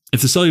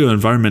 if the cellular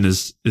environment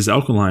is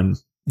alkaline,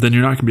 then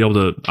you're not going to be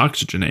able to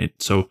oxygenate.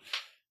 So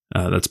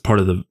that's part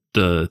of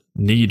the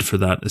need for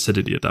that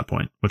acidity at that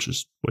point, which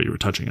is what you were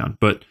touching on.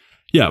 But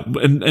yeah,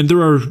 and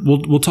there are,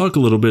 we'll talk a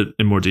little bit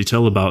in more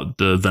detail about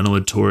the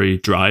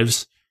ventilatory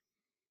drives.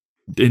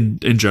 In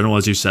general,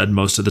 as you said,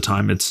 most of the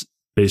time it's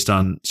based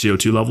on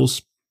CO2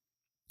 levels.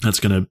 That's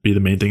going to be the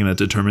main thing that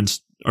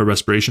determines our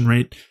respiration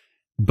rate.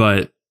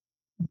 But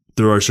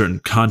there are certain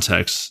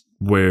contexts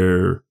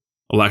where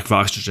a lack of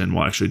oxygen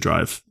will actually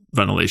drive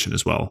ventilation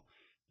as well.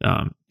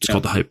 It's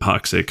called the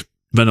hypoxic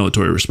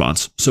ventilatory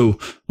response. So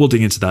we'll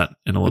dig into that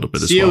in a little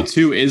bit as well.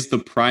 CO2 is the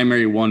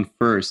primary one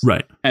first.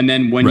 Right. And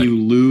then when you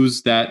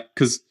lose that,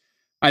 because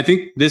I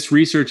think this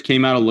research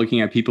came out of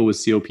looking at people with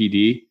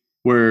COPD,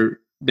 where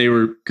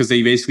because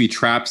they basically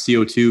trap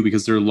CO2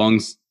 because their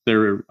lungs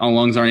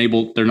aren't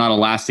able, they're not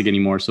elastic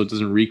anymore, so it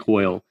doesn't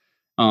recoil.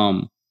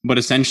 But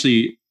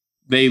essentially,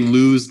 they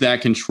lose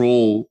that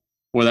control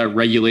or that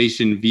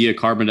regulation via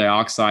carbon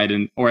dioxide,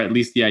 or at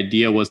least the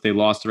idea was they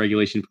lost the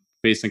regulation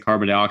based on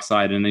carbon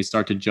dioxide, and they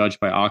start to judge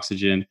by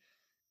oxygen.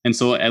 And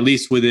so at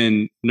least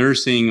within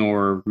nursing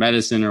or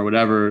medicine or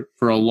whatever,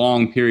 for a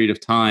long period of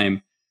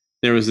time,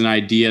 there was an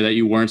idea that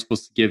you weren't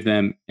supposed to give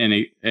them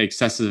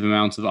excessive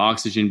amounts of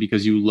oxygen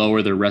because you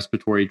lower their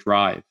respiratory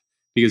drive,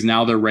 because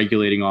now they're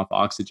regulating off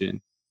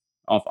oxygen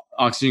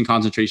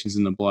concentrations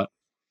in the blood.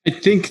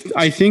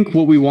 I think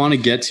what we want to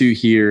get to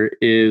here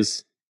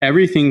is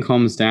everything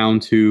comes down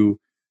to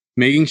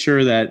making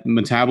sure that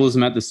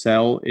metabolism at the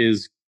cell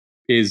is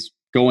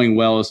going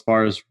well as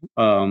far as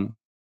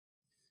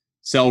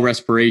cell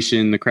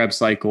respiration, the Krebs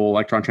cycle,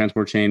 electron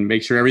transport chain.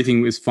 Make sure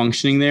everything is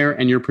functioning there,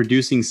 and you're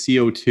producing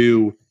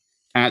CO2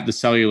 at the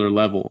cellular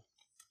level.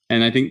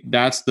 And I think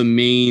that's the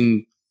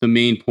main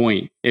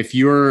point. If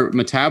your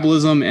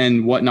metabolism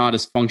and whatnot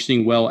is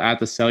functioning well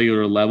at the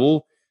cellular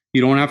level,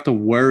 you don't have to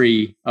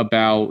worry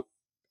about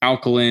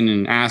alkaline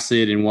and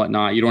acid and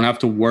whatnot. You don't have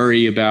to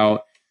worry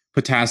about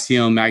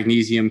potassium,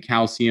 magnesium,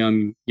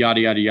 calcium,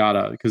 yada, yada,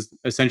 yada. Because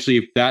essentially,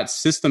 if that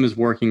system is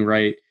working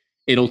right,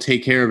 it'll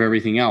take care of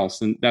everything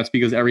else. And that's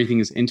because everything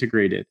is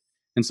integrated.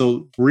 And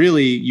so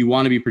really, you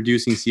want to be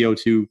producing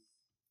CO2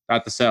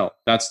 at the cell.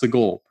 That's the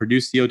goal.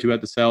 Produce CO2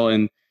 at the cell.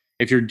 And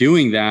if you're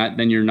doing that,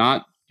 then you're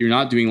not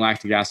doing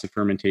lactic acid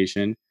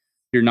fermentation.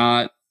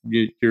 And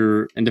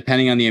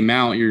depending on the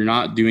amount, you're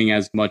not doing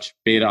as much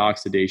beta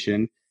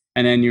oxidation.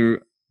 And then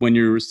when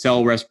your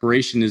cell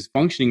respiration is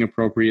functioning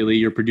appropriately,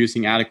 you're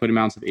producing adequate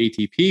amounts of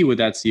ATP with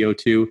that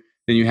CO2.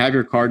 Then you have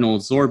your cardinal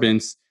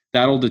adsorbents.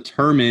 That'll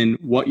determine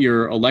what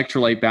your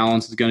electrolyte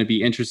balance is going to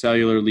be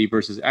intracellularly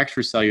versus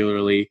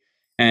extracellularly.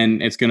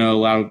 And it's going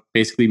to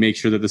basically make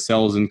sure that the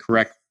cell is in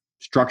correct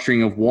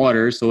structuring of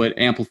water, so it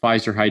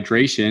amplifies your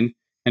hydration,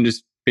 and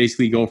just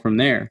basically go from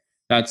there.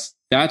 That's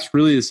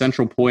really the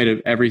central point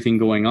of everything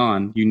going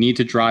on. You need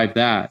to drive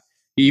that.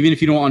 Even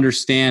if you don't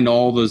understand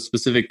all the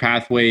specific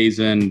pathways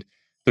and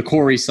the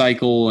Cori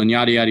cycle and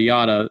yada, yada,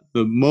 yada,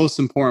 the most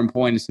important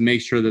point is to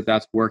make sure that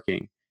that's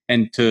working.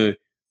 And to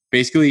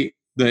basically,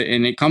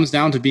 and it comes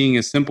down to being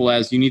as simple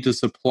as you need to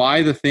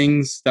supply the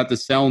things that the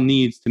cell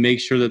needs to make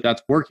sure that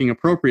that's working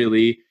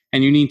appropriately,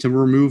 and you need to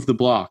remove the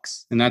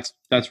blocks. And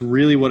that's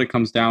really what it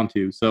comes down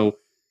to. So,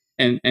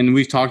 and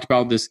we've talked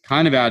about this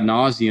kind of ad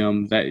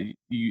nauseum, that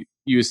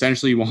you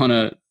essentially want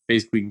to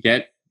basically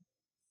get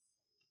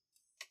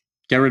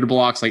rid of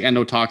blocks like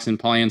endotoxin,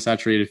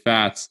 polyunsaturated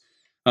fats,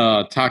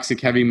 toxic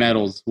heavy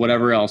metals,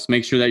 whatever else.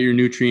 Make sure that your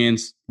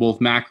nutrients,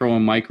 both macro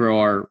and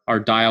micro, are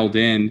dialed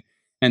in,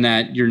 and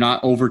that you're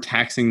not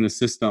overtaxing the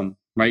system,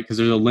 right? Because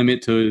there's a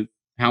limit to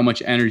how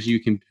much energy you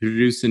can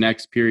produce in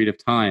X period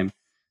of time.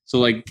 So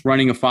like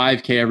running a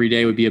 5K every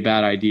day would be a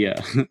bad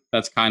idea.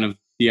 That's kind of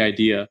the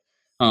idea.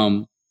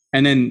 And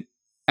then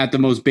at the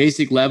most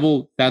basic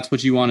level, that's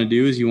what you want to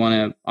do, is you want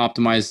to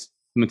optimize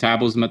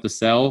metabolism at the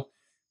cell.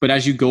 But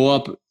as you go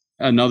up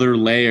another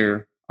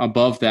layer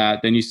above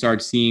that, then you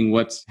start seeing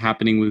what's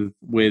happening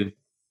with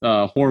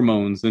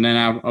hormones. And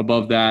then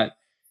above that,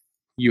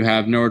 you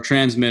have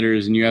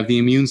neurotransmitters, and you have the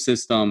immune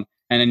system,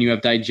 and then you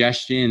have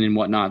digestion and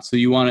whatnot. So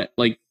you want to,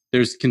 like,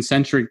 they're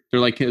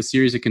like a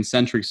series of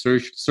concentric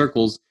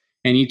circles,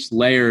 and each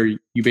layer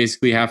you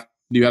basically have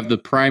the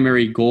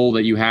primary goal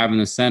that you have in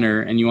the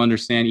center, and you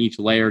understand each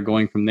layer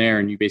going from there,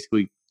 and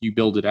you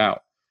build it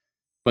out.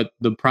 But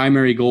the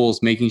primary goal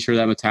is making sure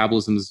that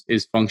metabolism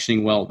is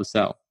functioning well at the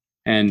cell.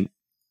 And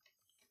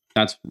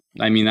that's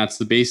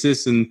the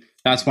basis. And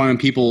that's why when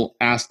people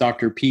ask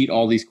Dr. Pete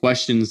all these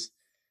questions,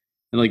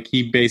 like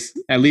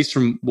at least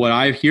from what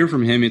I hear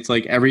from him, it's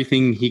like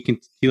everything he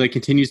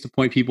continues to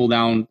point people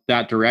down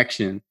that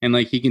direction. And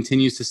like he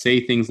continues to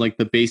say things like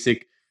the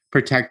basic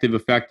protective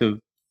effect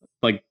of,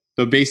 like,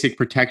 the basic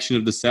protection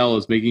of the cell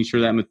is making sure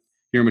that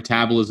your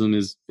metabolism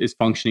is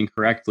functioning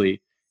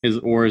correctly,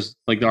 is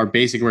like our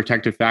basic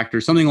protective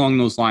factor, something along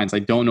those lines. I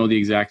don't know the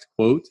exact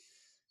quote,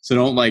 so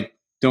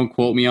don't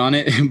quote me on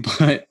it,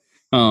 but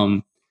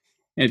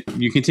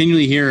you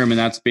continually hear him, and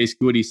that's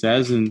basically what he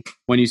says. And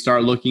when you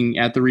start looking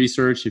at the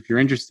research, if you're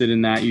interested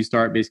in that, you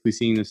start basically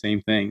seeing the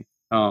same thing,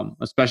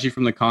 especially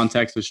from the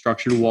context of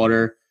structured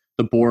water,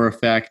 the Bohr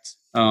effect,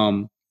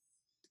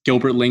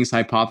 Gilbert-Ling's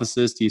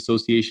hypothesis, the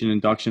association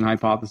induction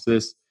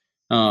hypothesis,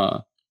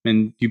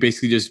 and you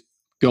basically just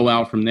go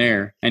out from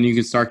there, and you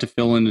can start to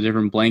fill in the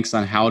different blanks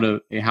on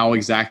how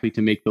exactly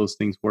to make those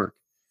things work.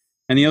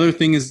 And the other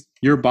thing is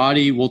your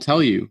body will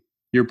tell you.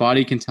 Your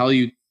body can tell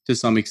you to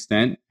some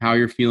extent how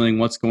you're feeling,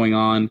 what's going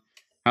on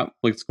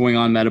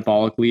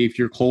metabolically. If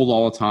you're cold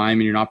all the time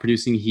and you're not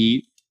producing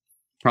heat,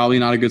 probably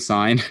not a good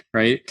sign,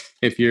 right?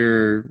 If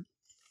you're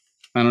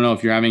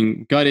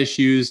having gut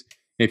issues,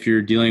 if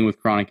you're dealing with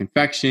chronic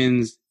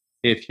infections,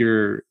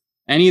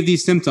 any of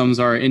these symptoms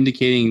are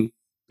indicating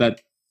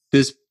that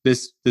this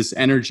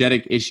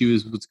energetic issue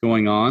is what's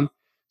going on.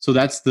 So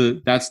that's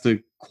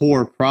the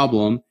core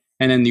problem.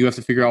 And then you have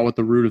to figure out what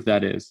the root of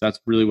that is. That's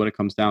really what it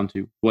comes down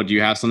to. What, do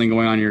you have something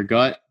going on in your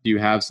gut? Do you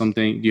have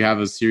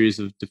a series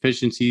of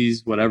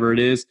deficiencies, whatever it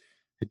is?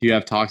 Do you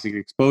have toxic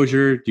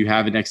exposure? Do you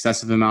have an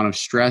excessive amount of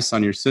stress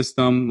on your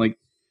system? Like,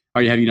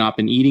 have you not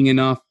been eating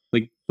enough?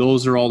 Like,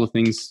 those are all the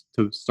things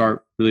to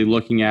start really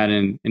looking at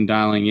and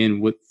dialing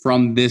in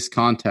from this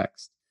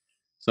context.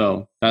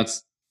 So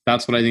that's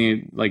what I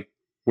think, like,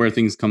 where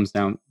things come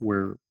down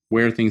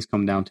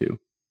to.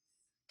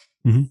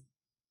 Mm-hmm.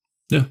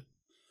 Yeah.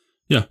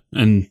 Yeah.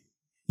 And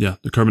yeah,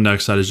 the carbon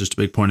dioxide is just a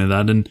big point of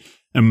that.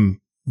 And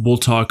we'll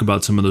talk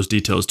about some of those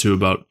details too,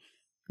 about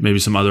maybe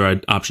some other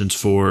options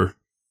for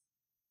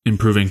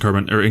improving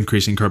carbon or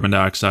increasing carbon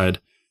dioxide.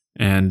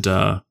 And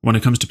when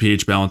it comes to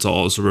pH balance, I'll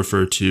also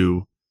refer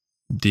to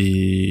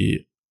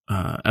the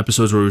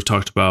episodes where we've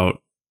talked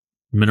about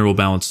mineral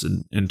balance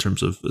in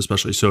terms of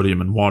especially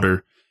sodium and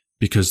water,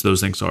 because those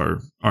things are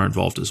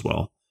involved as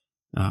well.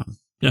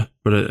 Yeah,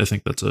 but I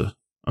think that's a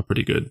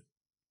pretty good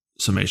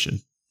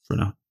summation for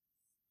now.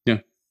 Yeah.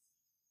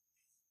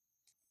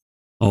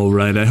 All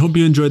right. I hope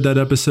you enjoyed that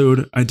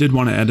episode. I did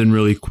want to add in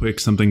really quick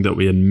something that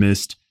we had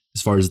missed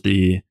as far as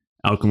the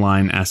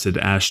alkaline acid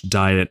ash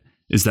diet,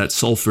 is that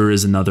sulfur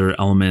is another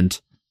element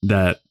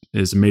that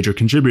is a major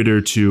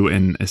contributor to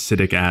an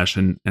acidic ash,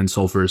 and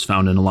sulfur is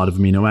found in a lot of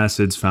amino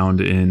acids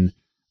found in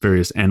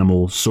various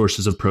animal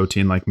sources of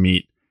protein like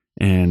meat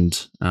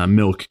and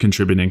milk,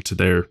 contributing to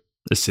their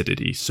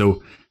acidity.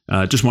 So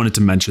just wanted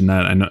to mention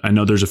that. I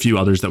know there's a few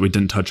others that we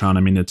didn't touch on.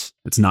 I mean, it's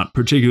not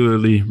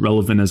particularly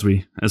relevant as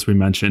we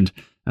mentioned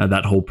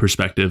that whole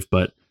perspective,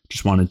 but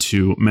just wanted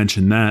to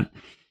mention that.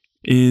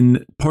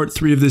 In part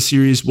 3 of this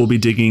series, we'll be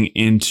digging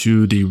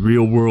into the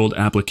real world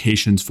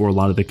applications for a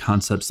lot of the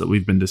concepts that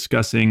we've been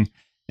discussing.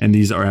 And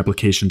these are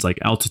applications like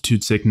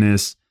altitude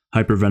sickness,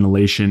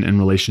 hyperventilation in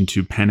relation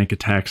to panic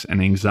attacks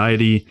and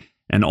anxiety,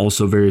 and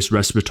also various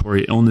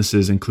respiratory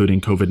illnesses,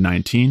 including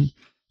COVID-19.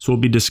 So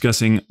we'll be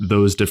discussing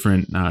those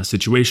different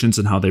situations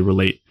and how they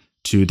relate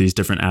to these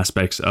different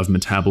aspects of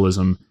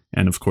metabolism,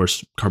 and of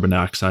course, carbon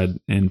dioxide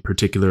in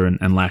particular, and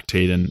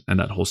lactate and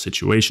that whole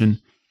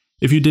situation.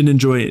 If you did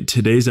enjoy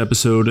today's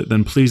episode,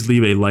 then please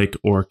leave a like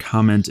or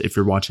comment if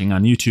you're watching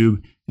on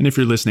YouTube. And if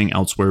you're listening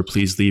elsewhere,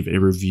 please leave a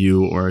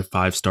review or a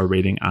 5-star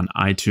rating on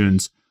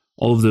iTunes.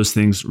 All of those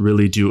things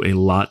really do a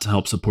lot to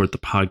help support the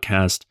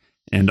podcast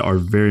and are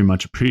very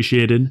much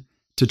appreciated.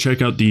 To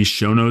check out the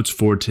show notes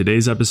for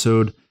today's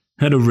episode,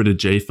 head over to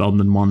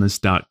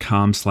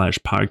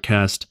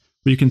jfeldmanwellness.com/podcast,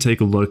 where you can take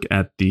a look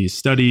at the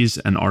studies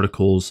and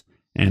articles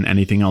and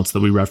anything else that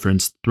we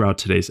referenced throughout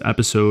today's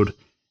episode.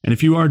 And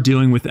if you are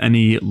dealing with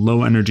any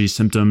low energy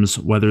symptoms,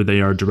 whether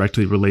they are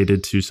directly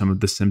related to some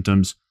of the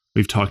symptoms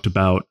we've talked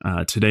about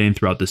today and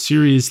throughout the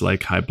series,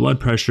 like high blood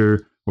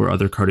pressure or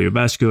other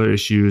cardiovascular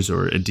issues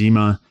or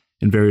edema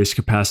in various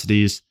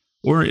capacities,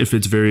 or if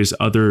it's various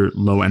other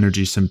low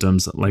energy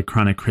symptoms like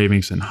chronic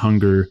cravings and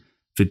hunger,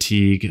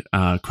 fatigue,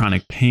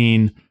 chronic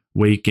pain,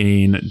 weight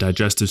gain,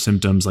 digestive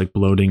symptoms like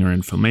bloating or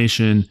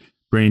inflammation,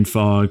 brain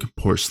fog,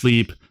 poor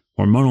sleep,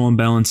 hormonal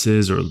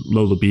imbalances, or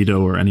low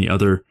libido, or any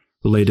other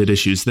related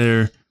issues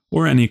there,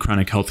 or any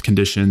chronic health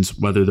conditions,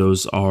 whether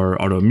those are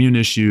autoimmune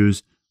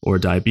issues or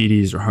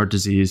diabetes or heart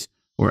disease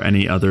or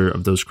any other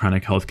of those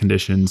chronic health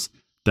conditions,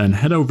 then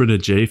head over to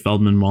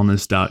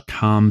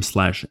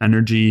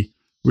jfeldmanwellness.com/energy,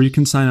 where you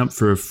can sign up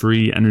for a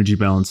free energy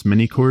balance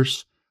mini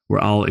course,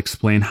 where I'll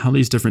explain how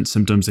these different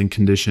symptoms and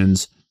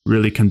conditions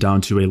really come down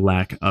to a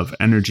lack of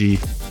energy.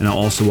 And I'll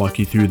also walk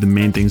you through the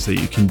main things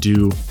that you can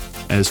do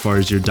as far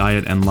as your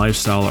diet and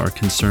lifestyle are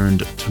concerned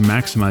to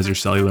maximize your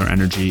cellular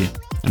energy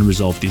and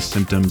resolve these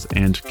symptoms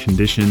and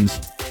conditions.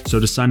 So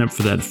to sign up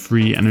for that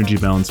free energy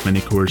balance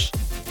mini course,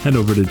 head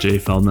over to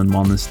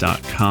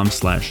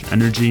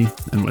jfeldmanwellness.com/energy.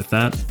 And with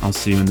that, I'll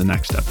see you in the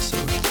next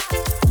episode.